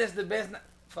what night is the best night.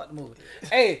 Fuck the movie.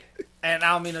 Hey, and I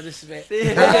don't mean no disrespect.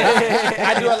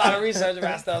 I do a lot of research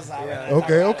about stuff. So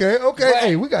Okay. But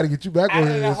Hey, we got to get you back on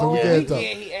here so we can talk.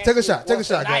 Take a shot. Take a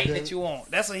shot, Night goddamn. that you want.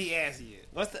 That's what he asked you.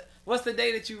 What's the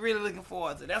day that you really looking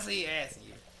forward to? That's what he asked you.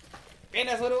 And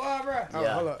that's what it was, bro. Oh,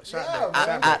 Yeah. hold up. Shot break.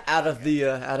 Out of the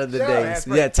Shot. days. Fast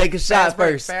break. Yeah, take a shot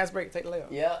first. Fast break. Take the layup.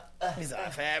 Yeah. He's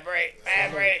like, fast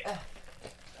break.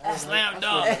 Slam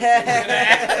dunk.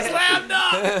 Slam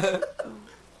dunk.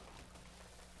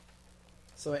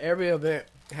 So every event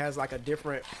has like a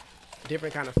different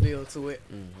kind of feel to it.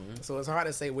 Mm-hmm. So it's hard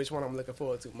to say which one I'm looking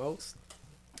forward to most.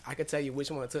 I could tell you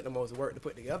which one took the most work to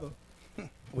put together,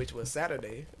 which was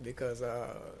Saturday, because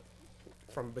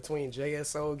from between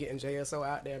JSO, getting JSO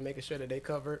out there, making sure that they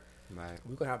covered, Right.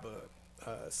 we're going to have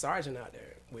a sergeant out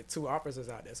there with 2 officers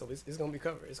out there. So it's going to be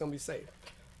covered. It's going to be safe.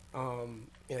 And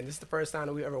this is the first time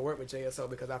that we ever worked with JSO,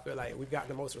 because I feel like we've gotten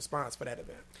the most response for that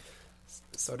event.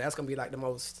 So that's going to be like the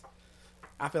most,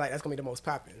 I feel like that's going to be the most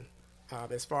popping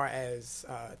as far as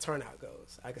turnout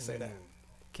goes. I can say that.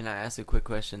 Can I ask a quick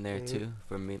question there too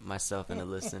for me, myself, and the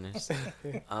listeners?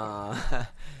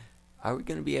 Are we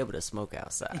gonna be able to smoke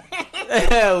outside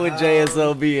with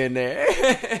JSO being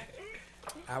there?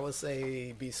 I would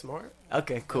say be smart.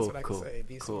 Okay, cool, That's what I cool, can say.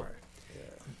 Be cool. smart.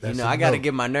 That's I got to enough.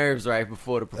 get my nerves right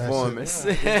before the performance.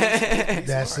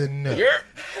 That's enough.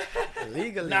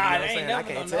 Legally, Nah, you know what it I'm ain't saying? I never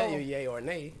can't gonna tell know. you yay or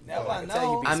nay. Never I can tell you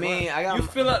know. be I smart. mean, I got You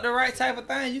fill up the right type of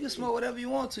thing, you can smoke whatever you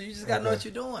want to. You just gotta know what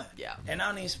you're doing. Yeah. And I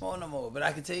don't even smoke no more, but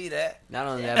I can tell you that. not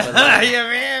only that, but like, Yeah,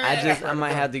 man. I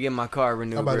might have to get my car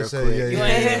renewed I'm about real to say, quick.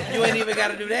 yeah, You ain't even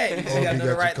gotta do that. You just Oh, gotta you do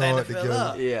the got right your thing to card fill together.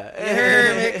 up. Yeah. You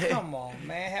heard me? Come on,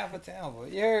 man. Half a town, but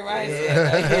you heard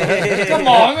right? Come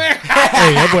on, man.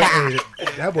 Hey,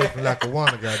 that boy from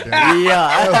Lackawanna, goddamn. Yeah.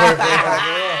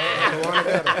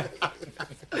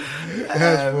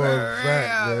 That's for a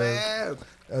fact, man.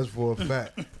 That's for a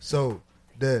fact. So,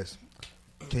 Des,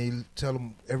 can you tell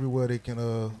them everywhere they can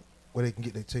where they can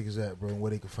get their tickets at, bro, and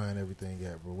where they can find everything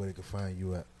at, bro, where they can find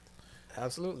you at?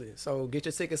 Absolutely. So get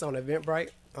your tickets on Eventbrite,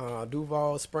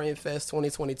 Duval Spring Fest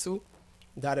 2022.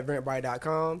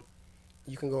 .eventbrite.com.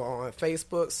 You can go on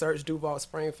Facebook, search Duval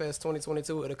Spring Fest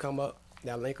 2022. It'll come up.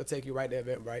 That link will take you right to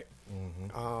Eventbrite.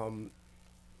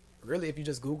 Really, if you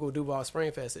just Google Duval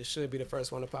Spring Fest, it should be the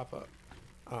first one to pop up.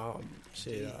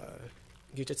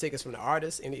 Get your tickets from the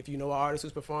artist, and if you know an artist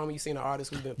who's performing, you've seen an artist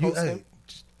who's been posting.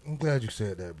 I'm glad you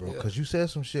said that, bro, Yeah. because you said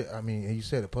some shit. I mean, and you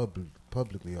said it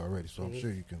publicly already, so I'm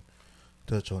sure you can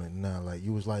touch on it now. Like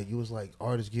you was like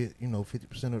artists get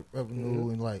 50% of revenue,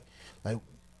 and like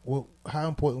what? How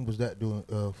important was that doing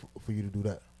for you to do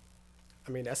that?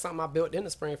 I mean, that's something I built into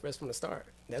Springfest from the start.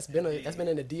 That's been in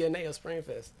the DNA of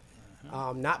Springfest.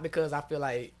 Not because I feel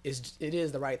like it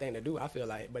is the right thing to do. I feel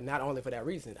like, but not only for that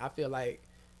reason. I feel like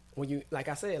when you, like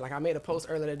I said, like I made a post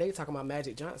earlier today talking about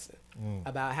Magic Johnson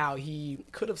about how he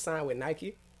could have signed with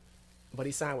Nike, but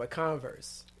he signed with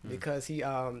Converse because he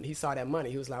saw that money.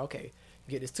 He was like, okay,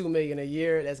 get this $2 million a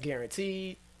year, that's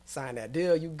guaranteed. Sign that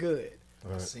deal, you good.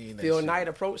 Right. Phil Knight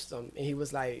approached him, and he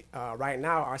was like, right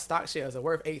now, our stock shares are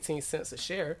worth 18 cents a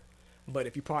share, but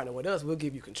if you partner with us, we'll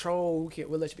give you control,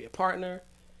 we'll let you be a partner.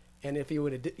 And if he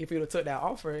would have took that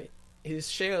offer, his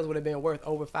shares would have been worth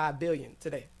over $5 billion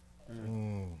today.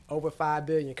 Over $5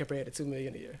 billion compared to $2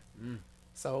 million a year.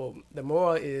 So the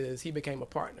moral is he became a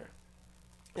partner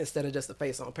instead of just a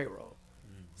face on payroll.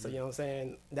 So you know what I'm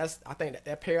saying? I think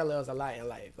that parallels a lot in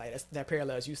life. Like that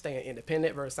parallels you staying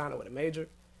independent versus signing with a major.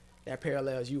 That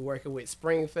parallels you working with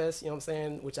Springfest, you know what I'm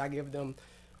saying? Which I give them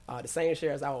the same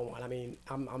shares I would want. I mean,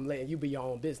 I'm letting you be your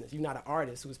own business. You're not an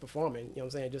artist who's performing, you know what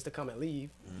I'm saying, just to come and leave.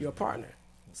 You're a partner.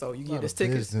 So you get this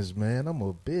ticket. Business, man. I'm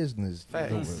a business.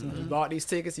 Facts. You bought these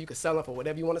tickets, you can sell them for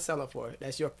whatever you want to sell them for.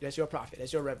 That's your profit.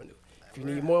 That's your revenue. If you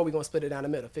need more, we're going to split it down the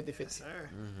middle, 50-50.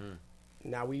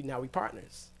 Now we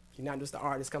partners. You're not just the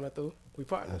artist coming through. We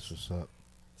partners. That's what's up.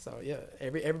 So yeah,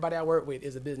 everybody I work with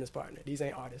is a business partner. These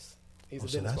ain't artists. These are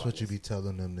So business that's what you partners. be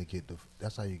telling them to get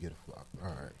that's how you get a flock. All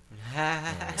right.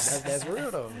 That's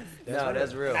real though.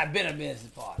 That's real. I've been a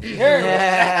business partner.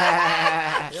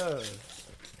 Yeah.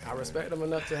 I respect them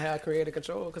enough to have creative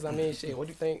control because I mean, shit. What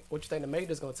you think the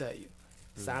major's gonna tell you?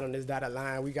 Sign on this dotted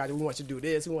line. We want you to do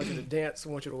this. We want you to dance.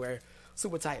 We want you to wear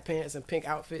super tight pants and pink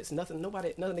outfits. Nothing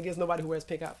against nobody who wears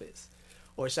pink outfits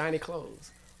or shiny clothes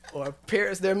or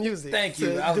pairs their music. Thank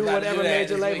you. To I was do about to whatever do that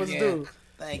major this labels weekend. do.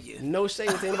 Thank you. No shade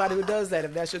to anybody who does that.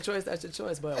 If that's your choice, that's your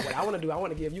choice. But what I want to do, I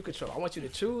want to give you control. I want you to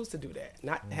choose to do that,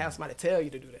 not have somebody tell you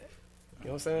to do that. You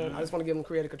know what I'm saying? I just want to give them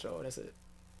creative control. That's it.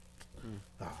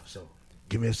 Oh, so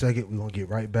give me a second. We're gonna get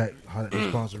right back. Holler at the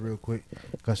sponsor real quick.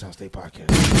 Gunshot State Podcast.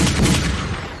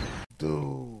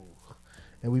 Dude.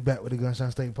 And we back with the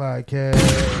Gunshot State Podcast.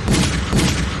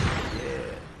 Yeah.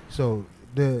 So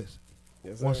there's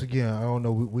once again, I don't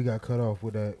know, we got cut off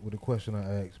with the question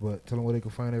I asked, but tell them where they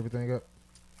can find everything up.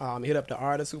 Hit up the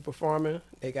artists who performing.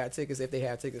 They got tickets if they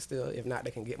have tickets still. If not,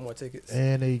 they can get more tickets.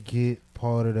 And they get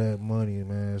part of that money,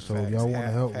 man. So Facts. if y'all want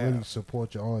to help Half. really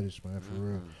support your artists, man, for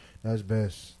real. That's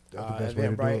best. That's the best way to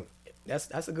do Eventbrite. it.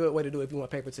 That's a good way to do it if you want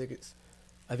paper tickets.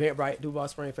 Eventbrite, Duval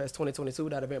Spring Fest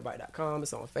 2022.eventbrite.com.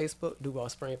 It's on Facebook, Duval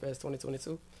Spring Fest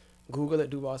 2022. Google it,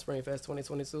 Duval Spring Fest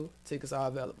 2022. Tickets are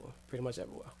available pretty much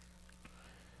everywhere.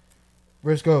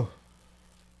 Briscoe,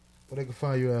 where they can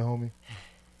find you at, homie?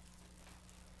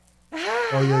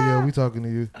 Oh, yeah, we talking to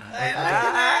you. The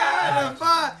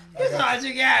fuck? You thought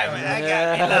you got me. I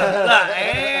got me. Look,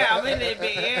 hey, I'm in that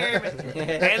big area.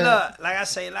 Hey, look, like I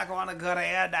say, like I want to go to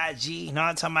L.G. You know what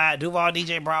I'm talking about? Duval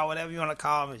DJ Bro, whatever you want to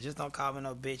call me. Just don't call me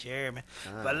no bitch, you hear me?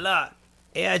 But look,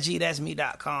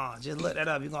 LGthat'sme.com. Just look that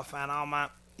up. You're going to find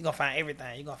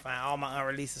everything. You're going to find all my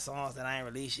unreleased songs that I ain't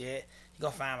released yet. You're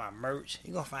going to find my merch.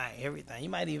 You're going to find everything. You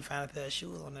might even find a pair of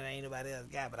shoes on that ain't nobody else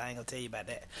got, but I ain't going to tell you about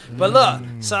that. But look,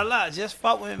 so look, just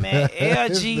fuck with me, man.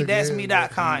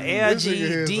 LGthat'sme.com.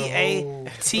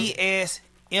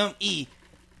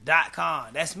 LGTHATSME.com.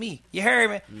 That's me. You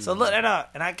heard me? So look that up,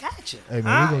 and I got you. Hey,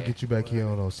 man, we're going to get you back here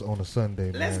on a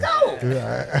Sunday, man. Let's go. Any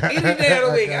day of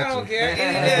the week. I don't care.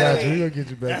 Any day of the week. We're going to get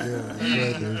you back here on a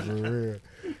Sunday, for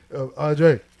real.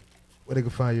 Andre, where they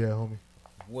can find you at, homie?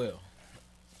 Well,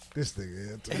 this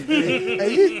nigga.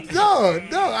 Hey, no,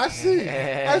 I see.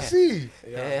 I see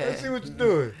what you're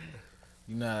doing.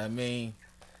 you know what I mean?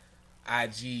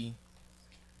 IG,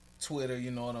 Twitter,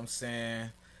 you know what I'm saying?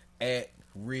 At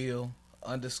real_un_Dre.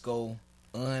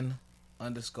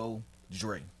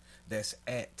 That's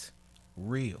at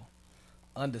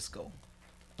real_un_Dre.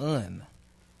 You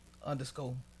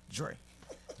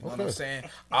know what I'm saying?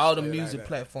 All the music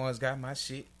platforms got my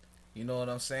shit. You know what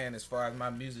I'm saying? As far as my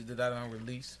music that I don't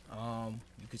release,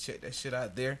 you can check that shit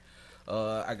out there.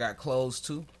 I got clothes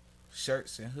too,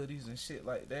 shirts and hoodies and shit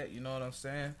like that. You know what I'm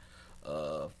saying?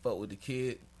 Fuck with the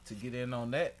kid to get in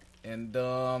on that. And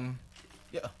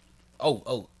yeah.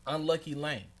 Oh, Unlucky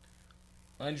Lane.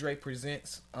 Andre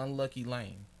presents Unlucky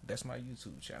Lane. That's my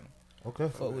YouTube channel. Okay.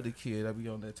 Fuck with the kid. I be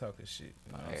on there talking shit.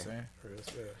 You know what I'm saying?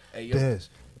 Hey, yo. Des,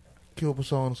 kill up a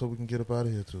song so we can get up out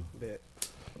of here too. Bet.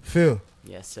 Phil.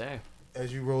 Yes, sir.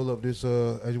 As you roll up this,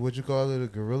 what you call it, a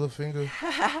gorilla finger?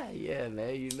 Yeah,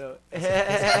 man, you know.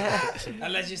 I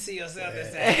let you see yourself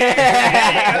this time.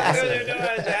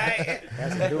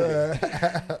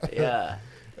 Yeah.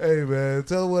 Hey, man,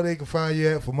 tell them where they can find you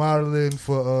at for modeling,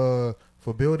 for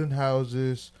building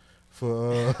houses,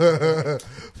 for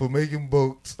for making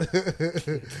boats.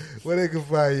 Where they can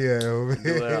find you at, homie?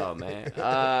 Do it all, man.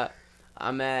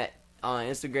 I'm on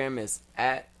Instagram. It's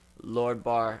at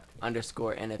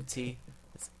LordBar_NFT.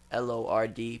 It's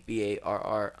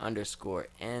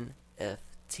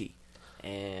LORDBARR_NFT.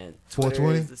 And Twitter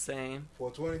 420? is the same.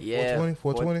 420? Yeah,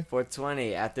 420?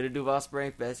 420. After the Duval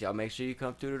Spring Fest, y'all make sure you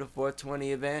come through to the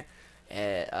 420 event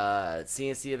at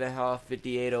CNC Event Hall,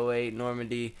 5808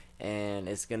 Normandy. And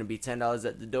it's going to be $10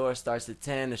 at the door. Starts at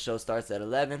 10. The show starts at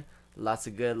 11. Lots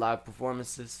of good live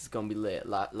performances. It's going to be lit.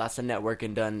 Lots of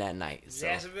networking done that night. So.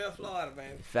 Jacksonville, Florida,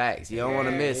 baby. Facts. You don't want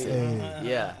to miss it.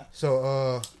 Yeah.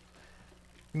 So,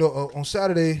 on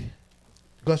Saturday,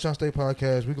 Gunshot State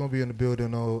Podcast, we're gonna be in the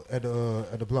building at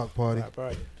the block party,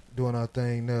 doing our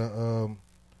thing. I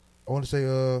want to say,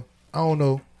 I don't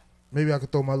know, maybe I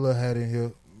could throw my little hat in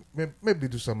here. Maybe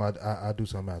do something. I do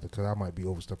something after because I might be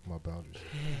overstepping my boundaries.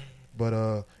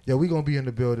 But yeah, we're gonna be in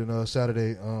the building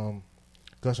Saturday.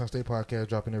 Gunshot State Podcast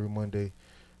dropping every Monday.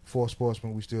 4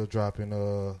 Sportsmen, we still dropping.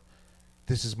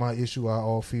 This Is My Issue, our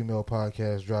all-female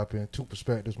podcast dropping. 2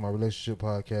 Perspectives, my relationship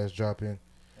podcast dropping.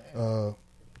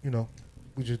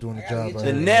 We just doing the job.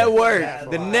 The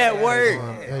network. The network.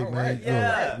 Hey, man.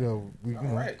 Yeah.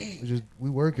 We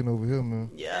working over here, man.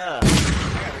 Yeah.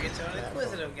 I gotta get you on the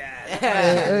Inquisitive guy.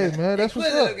 Hey, man, that's what's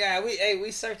up. Inquisitive guy.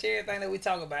 We search everything that we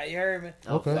talk about. You heard me?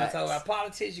 Okay. When I talk about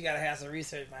politics, you gotta have some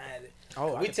research behind it.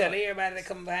 We tell everybody that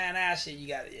come behind our shit, you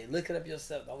gotta look it up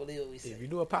yourself. Don't believe what we say. If you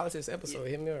do a politics episode,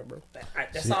 hit me up, bro.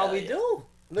 That's all we do.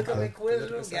 Look up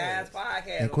Inquisitive Guys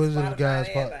Podcast. Inquisitive Guys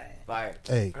Podcast. Fire.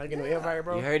 Hey, I ain't getting no invite,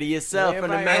 bro. You heard it yourself from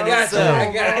the Invite, man bro.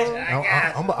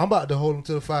 himself. I'm about to hold him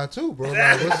to the fire too, bro.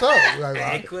 Like, what's up? Like,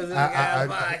 Hey, Quiz the Guy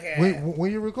podcast.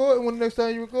 when you record, when the next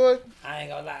time you record? I ain't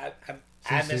gonna lie.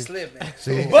 I've been see. slipping.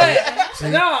 See, But I see,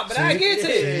 get to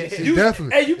see, it. You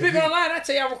definitely. Hey, you pick online. I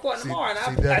tell you I'm recording tomorrow, and I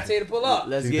definitely. tell you to pull up.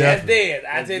 Let's See, get That's it. dead.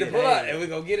 I tell you to pull up, and we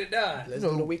gonna get it done. Let's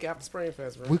do the week after Spring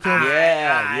Fest, bro. We come,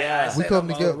 Yeah. we come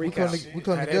Say no together. more. We come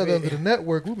Recap. together under the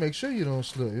network. We make sure you don't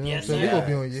slip. You know Yes, what I'm saying? sir. We gonna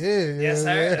be on your head. you Yes,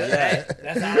 know what I'm sir. saying?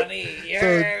 That's all I need. You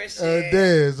heard So, shit.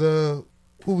 Dez,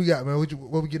 who we got, man?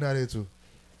 What we getting out here to?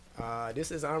 This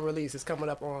is unreleased. It's coming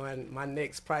up on my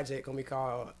next project. Gonna be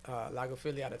called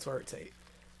Lagophilia, the twerk tape.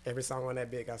 Every song on that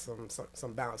bit got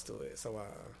some bounce to it. So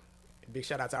big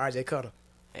shout out to RJ Cutter.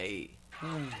 Hey.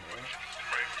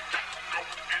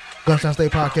 Gunshine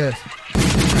State Podcast.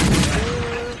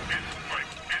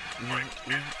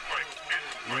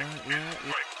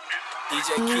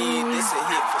 DJ Kid, this a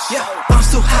hit for sure. Yeah, I'm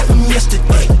so hot from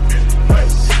yesterday,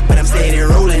 but I'm steady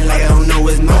rolling like I don't know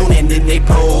what's moaning. Then they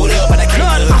pulled up, but I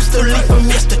can't. I'm still lit from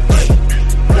yesterday,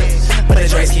 but the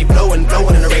drinks keep blowing,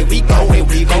 and the rate we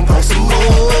gon' pour some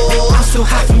more. I'm so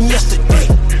hot from yesterday.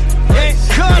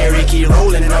 Mary keep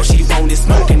rolling and all she want is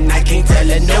smoking. I can't tell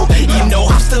her no, even though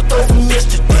I'm still thrown from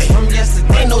yesterday.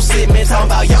 Ain't no shit, man, talking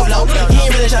about YOLO. He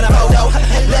ain't really tryna photo.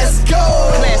 Let's go.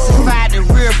 Classified the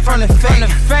real from the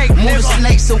fake. Move the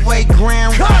snakes away,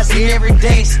 grand rising every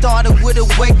day. Started with a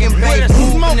wake and bake.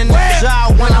 Moving in the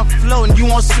jar when I'm floating, you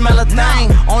won't smell a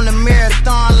thing. On the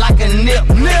marathon like a nip.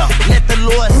 Let the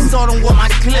Lord sort them what my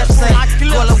clips say.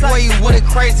 Pull away with a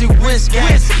crazy wrist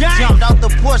game. Jumped off the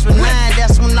porch with 9,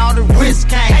 that's when all the wrist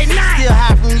came. Still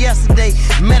high from yesterday.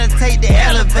 Meditate to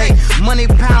elevate. Money,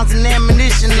 pounds, and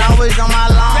ammunition always on my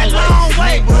long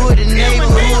way. Neighborhood to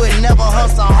neighborhood, never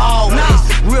hustle always.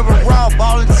 River raw,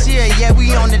 volunteer, yeah,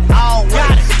 we on it always.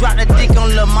 Drop the dick on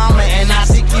Lil' Mama, and now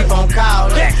she keep on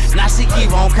calling. Let's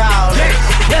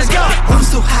go. I'm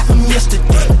so hot from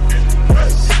yesterday,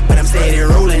 but I'm steady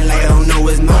rolling like I don't know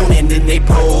what's moaning. Then they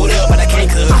pulled up, but I can't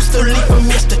cause I'm still lit from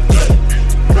yesterday.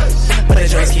 But the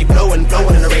drinks keep blowing, and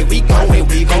the rate we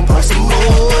gon' pour some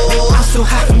more. I'm so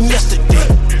hot from yesterday.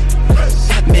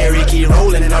 Mary keep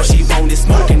rolling and all she want is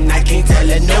smoking. I can't tell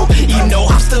her no, even though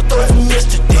I'm still thrown from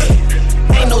yesterday.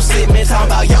 Ain't no shit, man, talking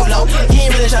about YOLO. He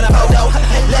ain't really tryna photo.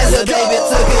 Let's go. Baby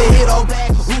took a hit on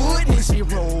Blackwood and she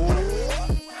rolled.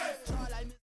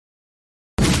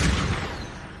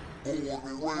 Born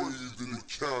and raised in the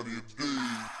county of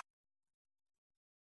Dade.